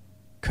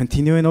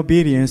 Continue in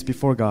obedience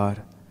before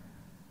God,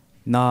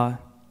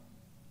 not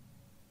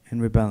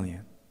in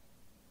rebellion.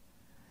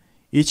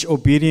 Each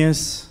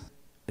obedience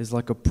is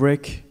like a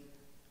brick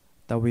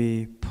that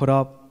we put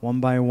up one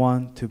by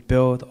one to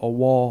build a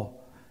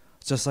wall.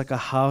 Just like a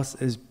house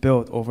is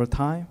built over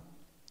time,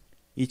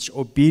 each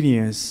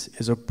obedience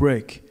is a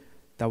brick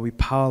that we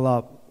pile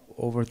up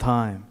over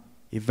time,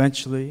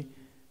 eventually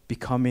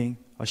becoming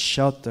a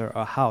shelter,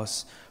 a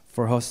house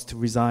for us to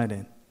reside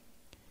in.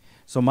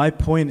 So my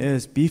point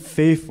is, be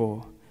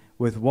faithful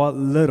with what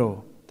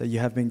little that you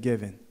have been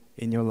given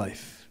in your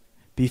life.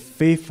 Be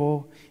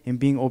faithful in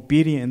being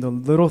obedient in the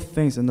little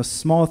things and the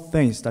small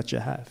things that you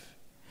have.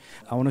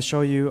 I want to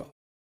show you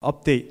an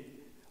update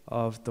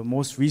of the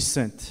most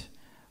recent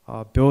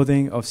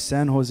building of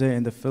San Jose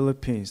in the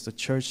Philippines, the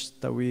church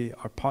that we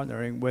are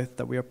partnered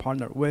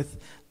with,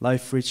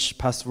 Life Reach.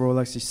 Pastor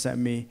Rolex, he sent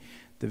me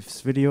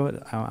this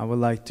video. I would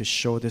like to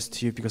show this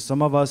to you because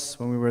some of us,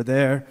 when we were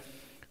there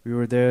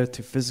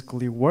to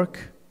physically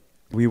work.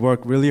 We work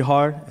really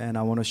hard, and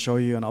I want to show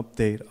you an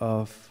update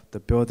of the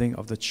building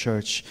of the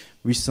church.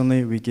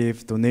 Recently, we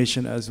gave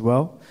donation as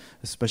well,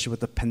 especially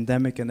with the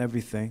pandemic and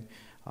everything.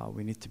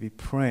 We need to be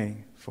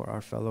praying for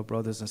our fellow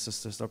brothers and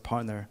sisters, our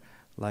partner,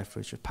 Life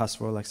Reach, with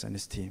Pastor Rolex and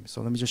his team.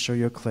 So let me just show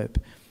you a clip.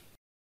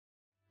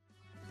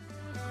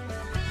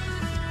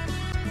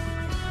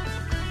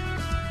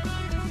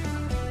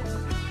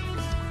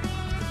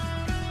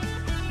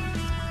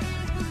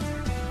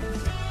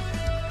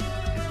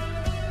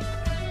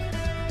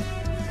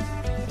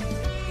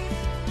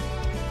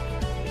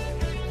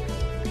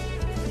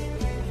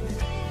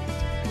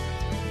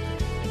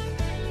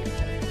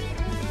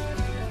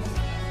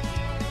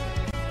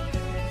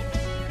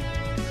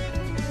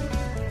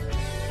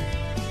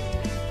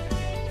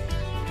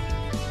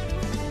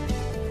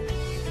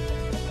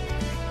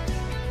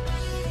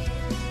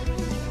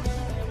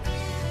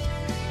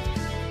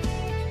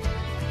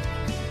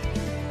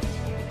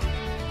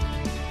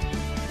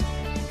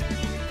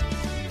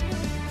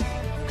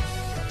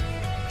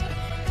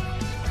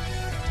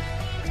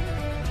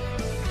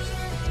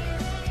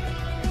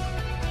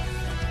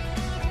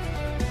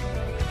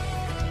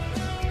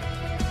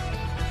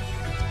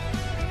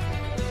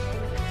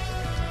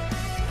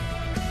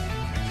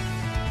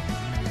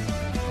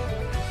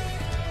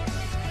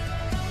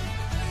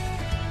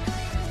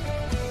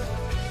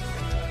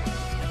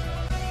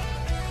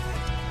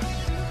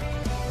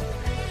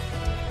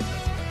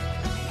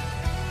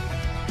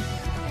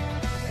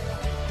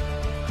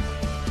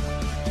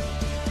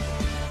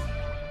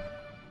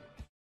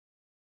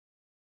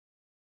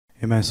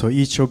 Amen. So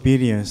each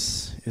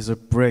obedience is a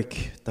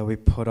brick that we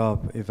put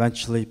up,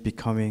 eventually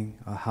becoming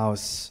a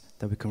house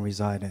that we can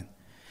reside in.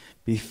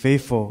 Be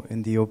faithful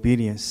in the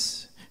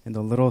obedience, in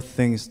the little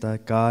things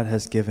that God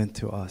has given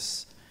to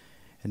us.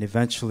 And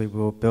eventually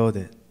we will build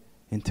it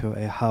into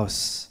a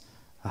house,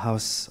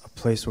 a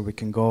place where we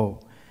can go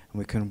and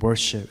we can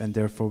worship, and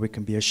therefore we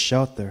can be a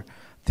shelter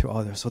to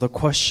others. So the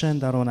question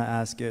that I want to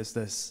ask is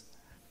this: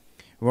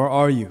 Where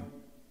are you,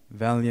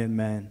 valiant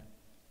men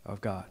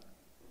of God?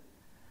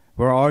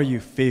 Where are you,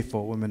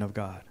 faithful women of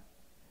God?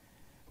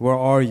 Where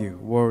are you,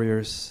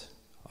 warriors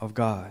of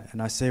God? And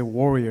I say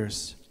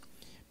warriors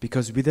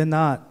because we did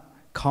not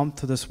come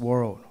to this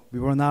world. We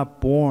were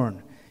not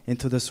born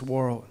into this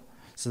world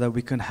so that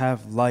we can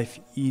have life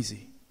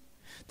easy.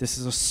 This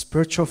is a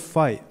spiritual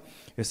fight.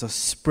 It's a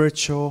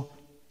spiritual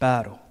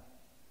battle.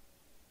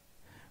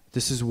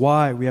 This is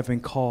why we have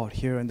been called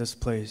here in this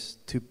place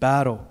to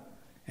battle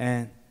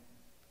and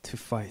to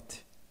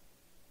fight.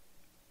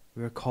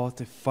 We are called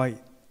to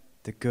fight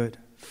the good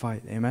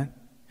fight. Amen?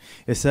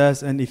 It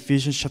says in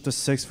Ephesians chapter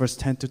 6, verse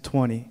 10 to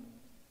 20,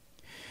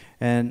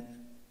 and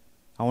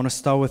I want to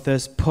start with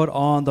this: put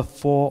on the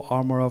full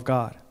armor of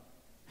God.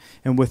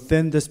 And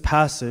within this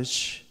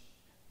passage,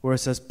 where it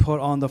says put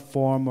on the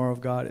full armor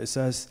of God, it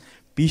says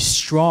be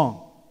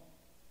strong.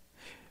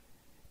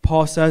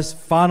 Paul says,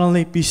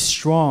 finally be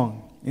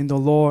strong in the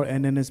Lord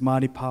and in His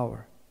mighty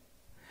power.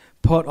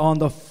 Put on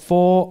the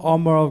full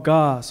armor of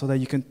God so that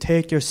you can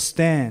take your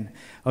stand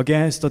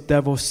against the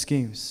devil's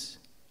schemes.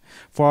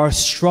 For our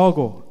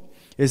struggle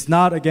is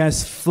not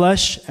against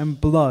flesh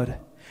and blood,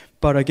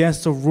 but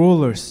against the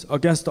rulers,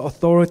 against the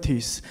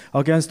authorities,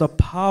 against the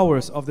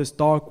powers of this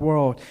dark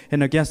world,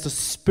 and against the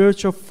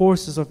spiritual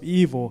forces of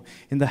evil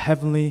in the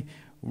heavenly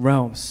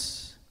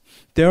realms.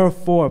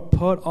 Therefore,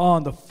 put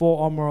on the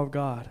full armor of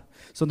God,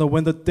 so that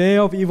when the day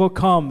of evil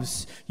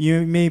comes,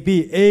 you may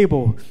be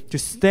able to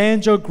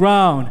stand your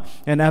ground.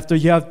 And after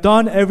you have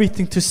done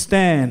everything to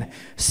stand,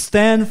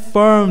 stand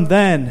firm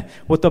then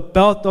with the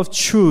belt of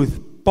truth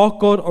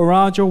buckled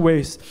around your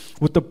waist,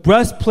 with the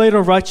breastplate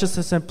of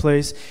righteousness in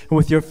place, and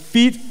with your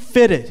feet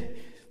fitted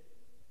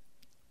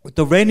with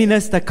the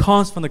readiness that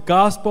comes from the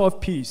gospel of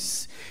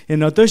peace.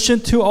 In addition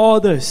to all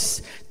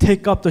this,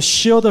 take up the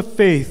shield of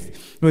faith,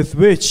 with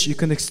which you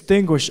can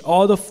extinguish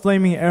all the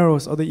flaming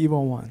arrows of the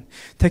evil one.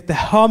 Take the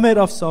helmet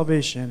of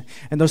salvation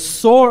and the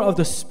sword of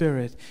the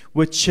Spirit,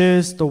 which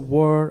is the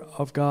word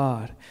of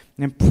God.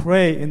 And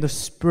pray in the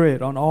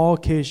Spirit on all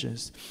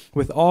occasions,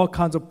 with all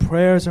kinds of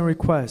prayers and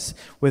requests.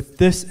 With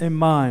this in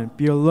mind,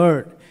 be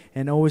alert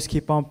and always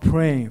keep on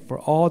praying for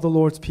all the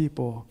Lord's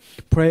people.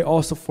 Pray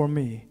also for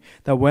me,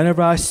 that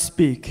whenever I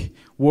speak,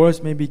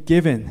 words may be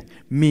given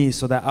me,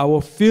 so that I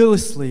will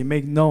fearlessly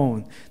make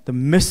known the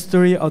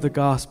mystery of the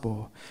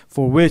gospel,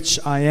 for which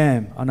I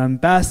am an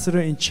ambassador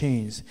in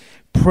chains.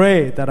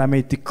 Pray that I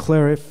may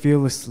declare it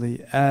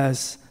fearlessly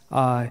as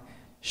I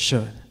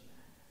should.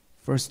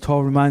 Verse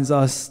 12 reminds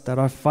us that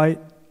our fight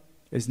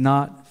is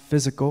not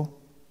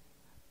physical,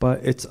 but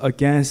it's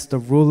against the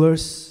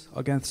rulers,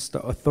 against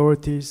the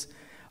authorities,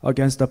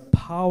 against the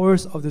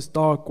powers of this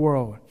dark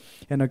world,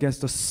 and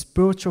against the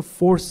spiritual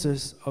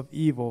forces of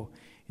evil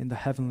in the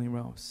heavenly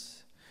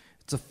realms.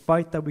 It's a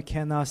fight that we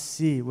cannot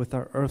see with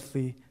our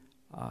earthly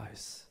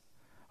eyes.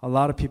 A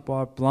lot of people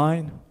are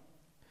blind.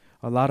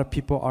 A lot of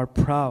people are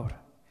proud.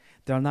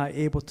 They're not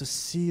able to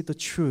see the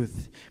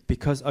truth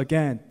because,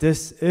 again,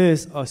 this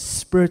is a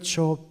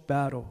spiritual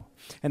battle.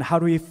 And how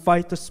do we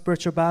fight the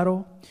spiritual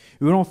battle?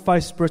 We don't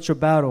fight spiritual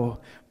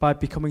battle by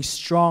becoming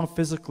strong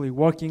physically,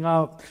 working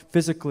out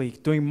physically,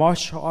 doing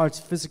martial arts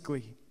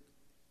physically.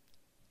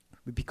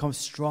 We become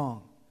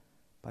strong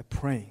by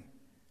praying,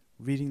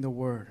 reading the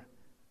Word,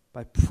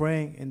 by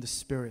praying in the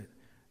Spirit,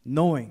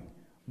 knowing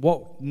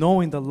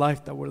the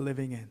life that we're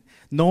living in,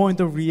 knowing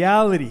the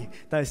reality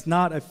that it's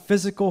not a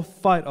physical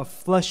fight of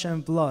flesh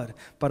and blood,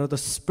 but of the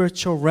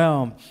spiritual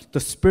realm, the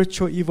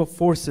spiritual evil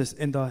forces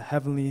in the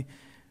heavenly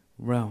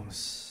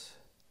realms.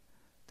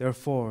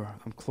 Therefore,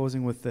 I'm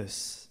closing with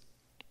this.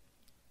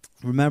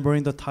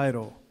 Remembering the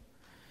title,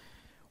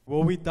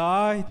 Will we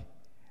die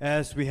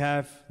as we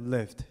have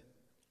lived?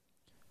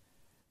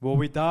 Will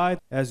we die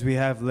as we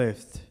have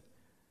lived?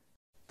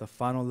 The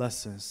final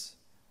lessons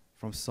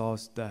from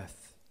Saul's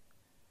death.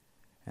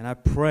 And I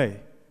pray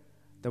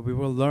that we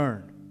will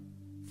learn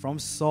from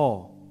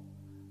Saul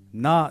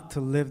not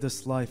to live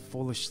this life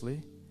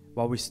foolishly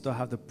while we still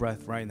have the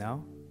breath right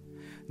now,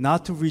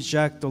 not to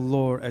reject the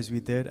Lord as we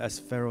did, as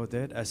Pharaoh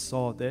did, as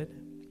Saul did.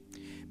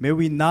 May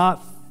we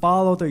not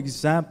follow the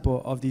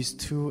example of these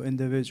two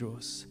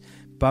individuals,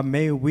 but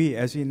may we,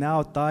 as we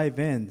now dive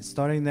in,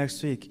 starting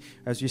next week,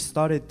 as we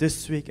started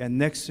this week and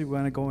next week we're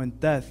going to go in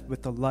depth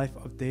with the life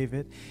of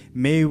David,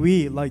 may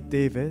we, like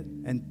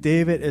David, and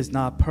David is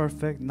not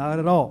perfect, not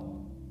at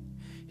all.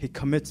 He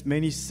commits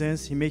many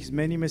sins, he makes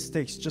many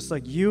mistakes, just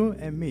like you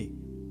and me.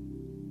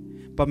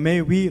 But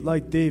may we,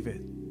 like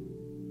David,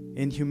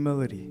 in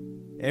humility,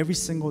 every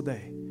single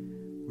day,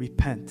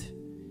 repent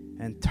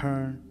and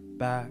turn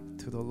back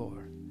to the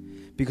Lord.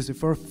 Because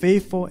if we're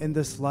faithful in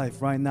this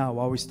life right now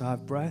while we still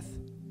have breath,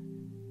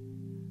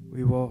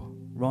 we will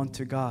run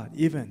to God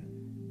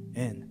even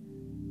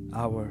in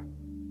our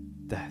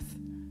death.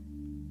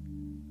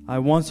 I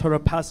once heard a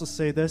pastor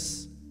say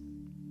this: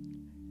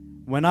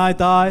 when I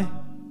die,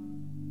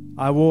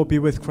 I will be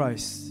with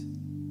Christ.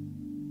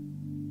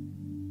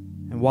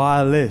 And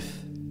while I live,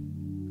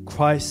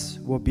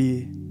 Christ will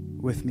be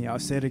with me. I'll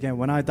say it again.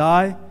 When I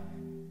die,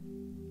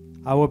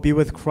 I will be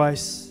with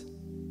Christ.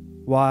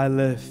 while I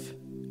live,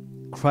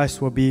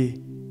 Christ will be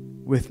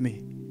with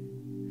me.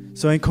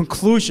 So in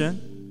conclusion,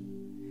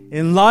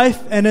 in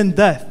life and in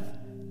death,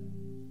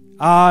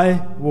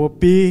 I will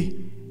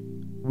be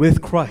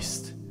with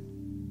Christ.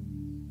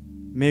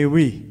 May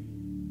we,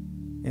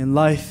 in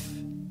life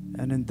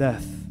and in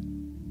death,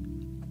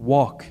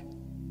 walk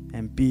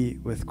and be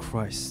with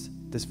Christ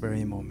this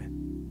very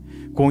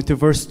moment. Going to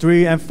verse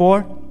 3 and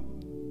 4.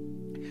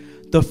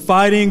 The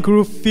fighting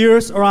grew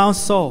fierce around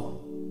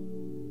Saul.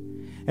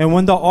 And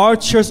when the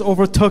archers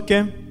overtook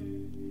him,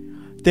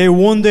 they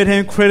wounded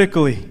him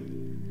critically.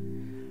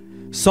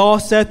 Saul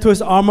said to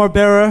his armor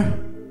bearer,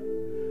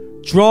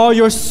 "Draw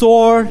your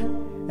sword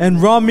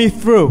and run me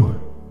through,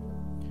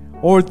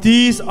 or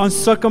these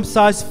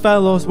uncircumcised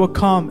fellows will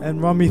come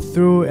and run me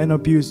through and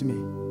abuse me."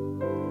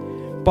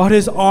 But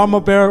his armor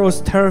bearer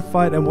was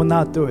terrified and would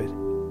not do it.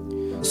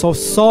 So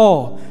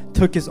Saul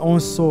took his own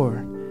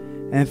sword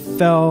and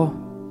fell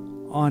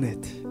on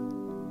it.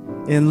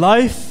 In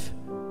life,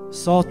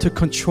 Saul took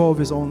control of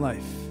his own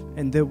life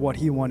and did what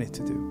he wanted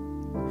to do.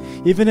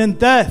 Even in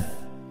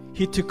death,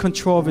 he took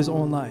control of his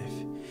own life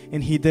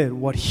and he did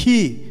what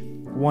he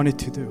wanted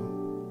to do.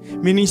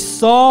 Meaning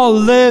Saul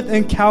lived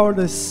in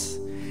cowardice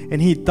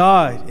and he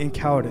died in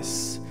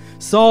cowardice.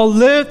 Saul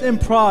lived in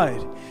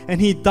pride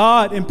and he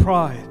died in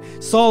pride.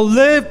 Saul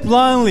lived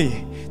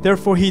blindly,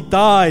 therefore he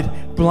died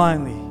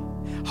blindly.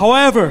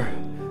 However,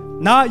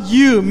 not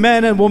you,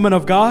 men and women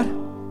of God.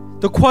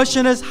 The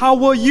question is, how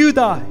will you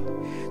die?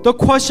 The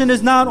question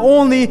is not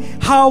only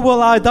how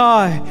will I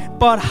die,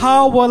 but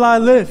how will I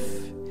live?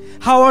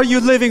 How are you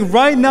living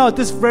right now at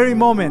this very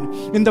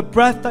moment, in the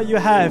breath that you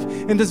have,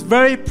 in this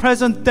very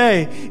present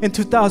day in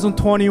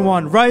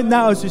 2021, right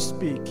now as you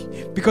speak?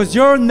 Because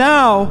your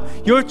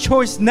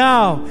choice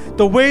now,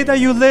 the way that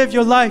you live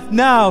your life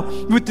now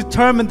will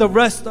determine the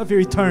rest of your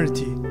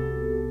eternity.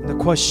 And the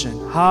question,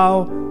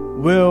 how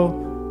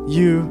will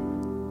you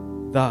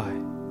die?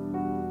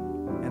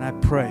 And I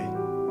pray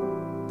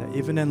that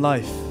even in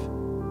life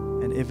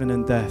and even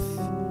in death,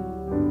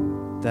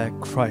 that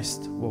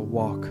Christ will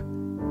walk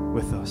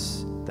with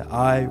us, that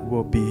I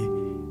will be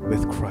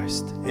with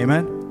Christ.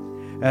 Amen.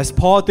 As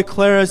Paul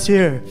declares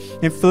here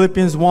in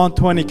Philippians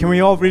 1:20, can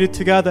we all read it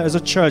together as a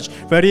church?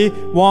 Ready?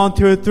 1,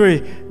 2,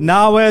 3.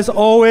 Now as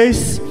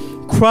always,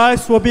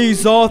 Christ will be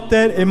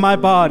exalted in my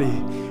body,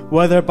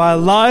 whether by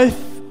life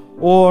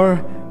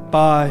or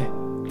by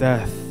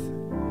death.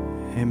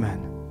 Amen.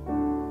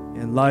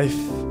 In life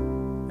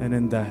and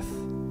in death,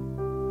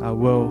 I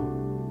will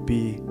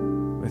be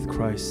with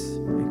Christ,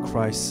 and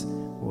Christ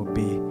will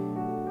be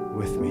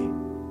with me.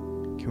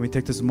 Can we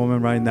take this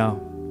moment right now?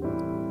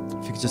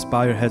 If you could just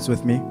bow your heads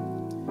with me,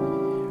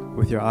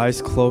 with your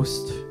eyes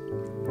closed,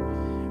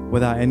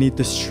 without any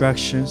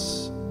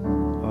distractions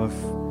of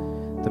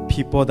the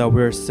people that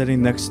we're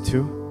sitting next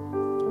to.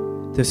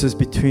 This is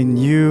between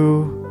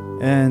you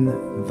and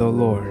the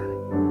Lord.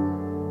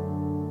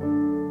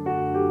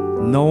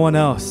 No one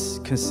else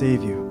can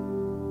save you.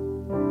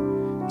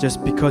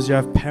 Just because you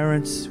have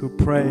parents who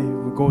pray,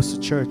 who goes to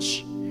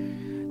church,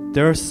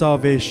 their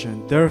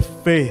salvation, their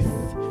faith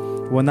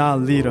will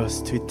not lead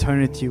us to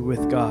eternity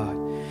with God.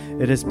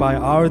 It is by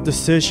our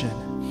decision.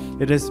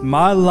 It is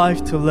my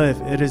life to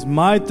live. It is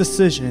my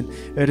decision.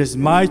 It is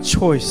my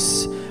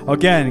choice.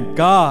 Again,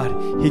 God,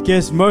 He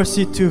gives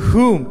mercy to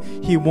whom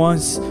He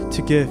wants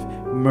to give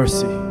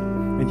mercy.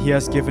 And He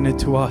has given it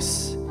to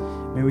us.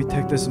 May we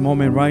take this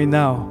moment right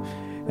now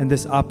and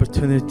this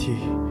opportunity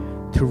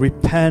to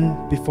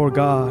repent before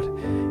God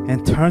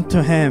and turn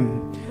to Him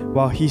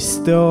while He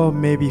still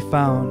may be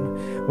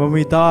found. When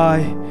we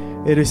die,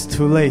 it is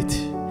too late.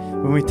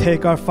 When we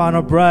take our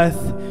final breath,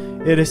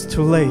 it is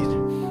too late.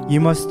 You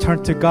must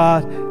turn to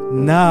God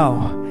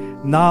now,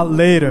 not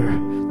later.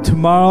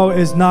 Tomorrow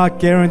is not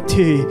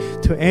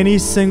guaranteed to any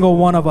single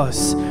one of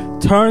us.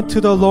 Turn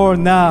to the Lord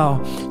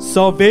now.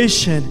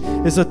 Salvation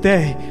is a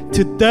day.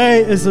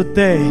 Today is a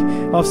day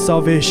of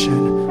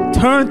salvation.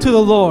 Turn to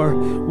the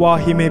Lord while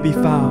He may be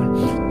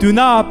found. Do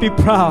not be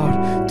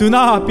proud. Do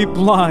not be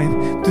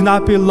blind. Do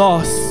not be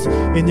lost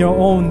in your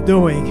own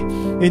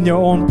doing, in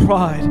your own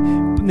pride,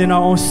 in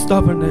our own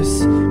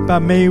stubbornness. But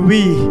may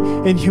we,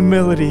 in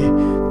humility,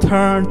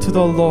 turn to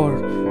the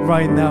Lord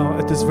right now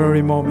at this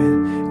very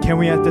moment. Can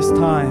we at this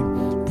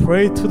time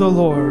pray to the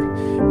Lord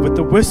with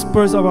the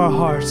whispers of our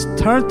hearts?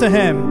 Turn to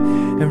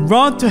Him and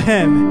run to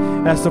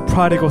Him as the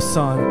prodigal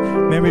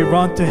son. May we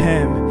run to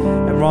Him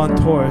and run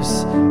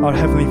towards our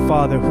Heavenly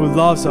Father who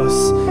loves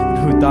us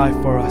and who died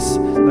for us.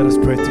 Let us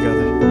pray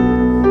together.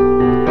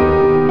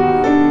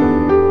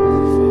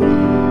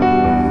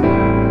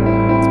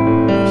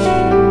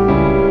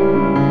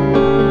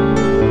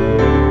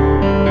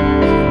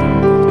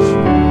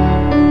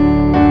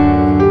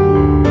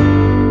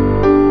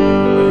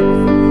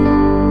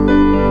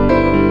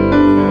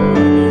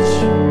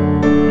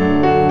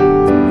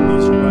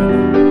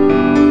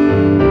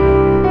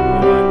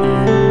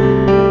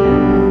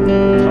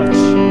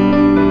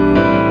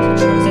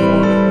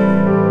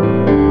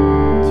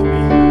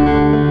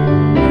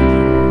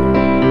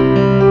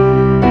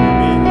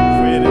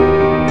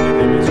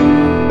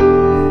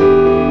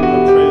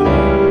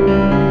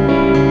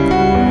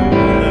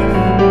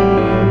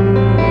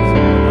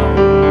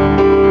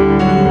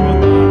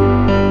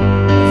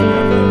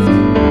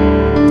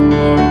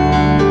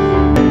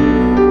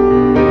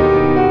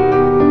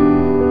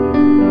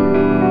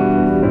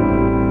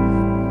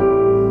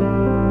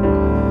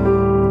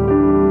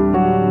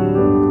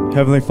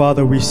 Heavenly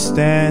Father, we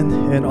stand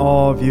in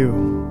awe of you.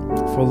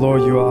 For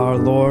Lord, you are our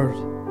Lord,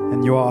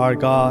 and you are our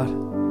God,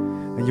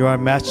 and you are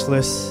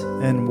matchless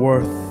in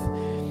worth.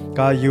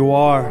 God,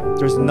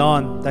 there's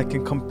none that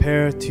can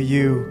compare to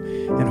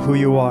you and who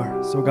you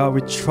are. So God,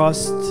 we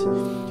trust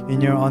in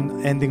your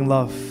unending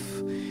love,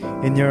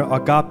 in your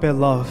agape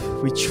love.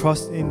 We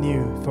trust in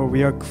you, for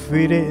we are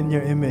created in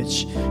your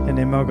image and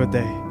imago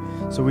Dei.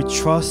 So we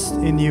trust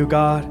in you,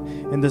 God,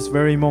 in this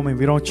very moment.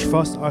 We don't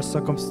trust our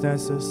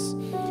circumstances,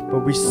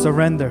 but we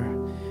surrender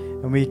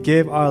and we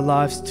give our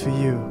lives to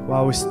you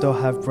while we still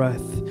have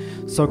breath.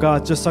 So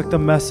God, just like the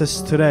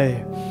message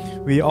today,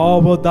 we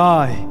all will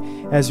die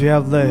as we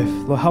have lived.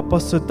 Lord, help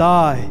us to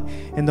die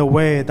in the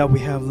way that we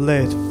have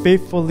lived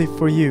faithfully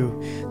for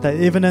you, that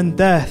even in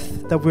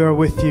death that we are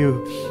with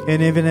you,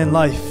 and even in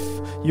life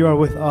you are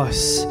with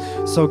us.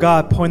 So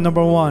God, point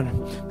number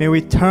one, may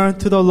we turn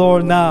to the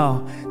Lord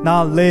now,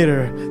 not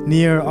later,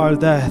 near our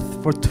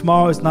death, for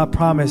tomorrow is not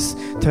promised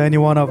to any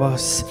one of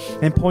us.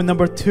 And point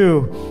number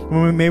two,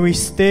 may we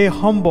stay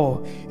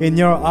humble in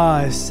your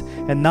eyes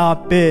and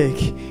not big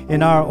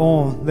in our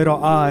own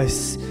little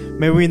eyes.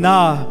 May we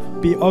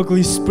not be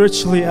ugly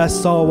spiritually as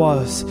Saul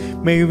was.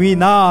 May we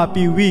not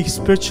be weak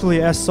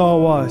spiritually as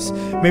Saul was.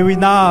 May we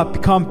not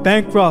become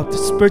bankrupt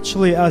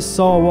spiritually as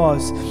Saul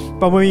was.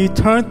 But when we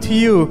turn to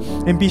you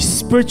and be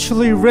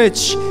spiritually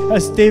rich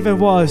as David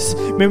was,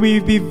 may we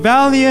be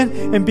valiant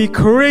and be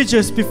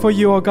courageous before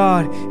you, O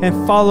God,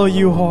 and follow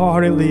you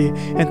wholeheartedly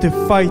and to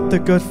fight the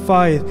good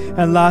fight.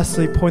 And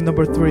lastly, point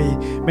number three,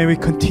 may we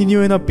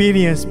continue in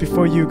obedience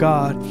before you,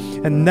 God,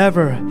 and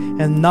never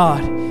and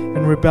not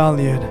in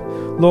rebellion.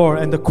 Lord,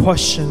 and the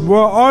question, where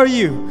are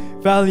you,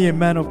 valiant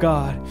men of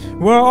God?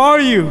 Where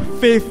are you,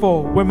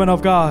 faithful women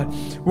of God?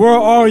 Where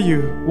are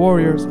you,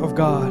 warriors of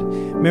God?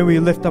 May we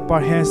lift up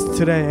our hands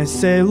today and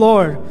say,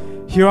 Lord,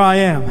 here I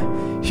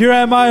am. Here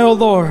am I, O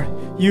Lord.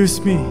 Use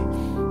me.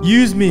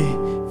 Use me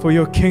for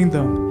your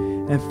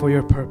kingdom and for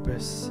your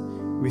purpose.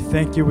 We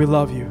thank you. We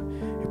love you.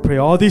 We pray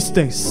all these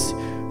things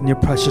in your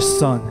precious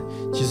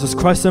Son, Jesus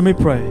Christ, and we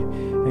pray.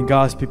 And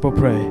God's people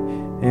pray.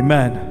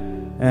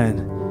 Amen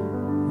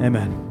and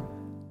amen.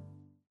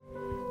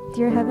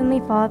 Dear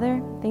Heavenly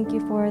Father, thank you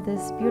for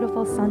this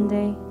beautiful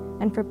Sunday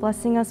and for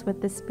blessing us with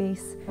this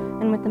space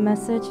and with the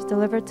message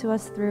delivered to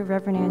us through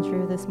Reverend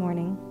Andrew this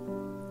morning.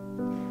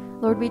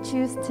 Lord, we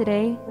choose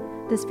today,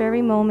 this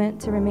very moment,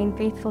 to remain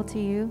faithful to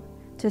you,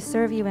 to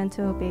serve you and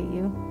to obey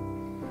you.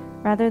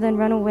 Rather than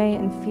run away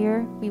in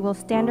fear, we will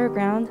stand our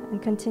ground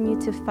and continue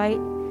to fight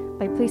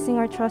by placing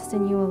our trust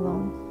in you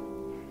alone.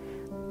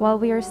 While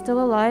we are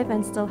still alive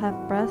and still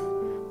have breath,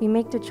 we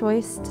make the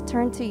choice to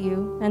turn to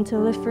you and to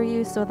live for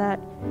you so that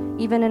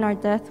even in our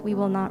death, we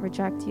will not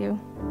reject you.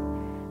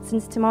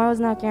 Since tomorrow is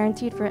not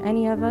guaranteed for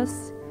any of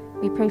us,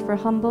 we pray for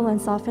humble and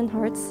softened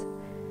hearts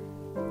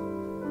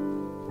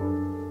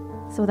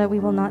so that we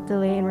will not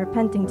delay in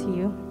repenting to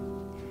you.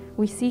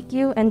 We seek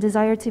you and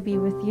desire to be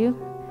with you,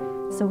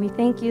 so we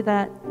thank you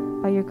that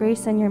by your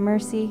grace and your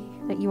mercy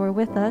that you are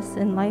with us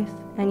in life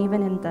and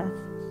even in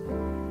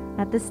death.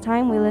 At this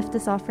time, we lift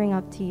this offering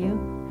up to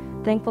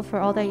you, thankful for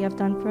all that you have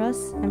done for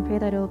us, and pray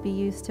that it will be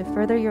used to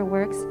further your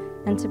works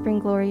and to bring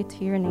glory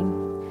to your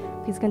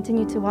name. Please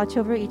continue to watch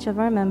over each of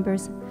our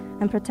members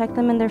and protect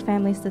them and their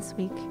families this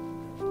week.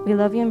 We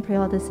love you and pray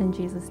all this in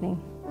Jesus'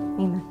 name.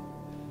 Amen.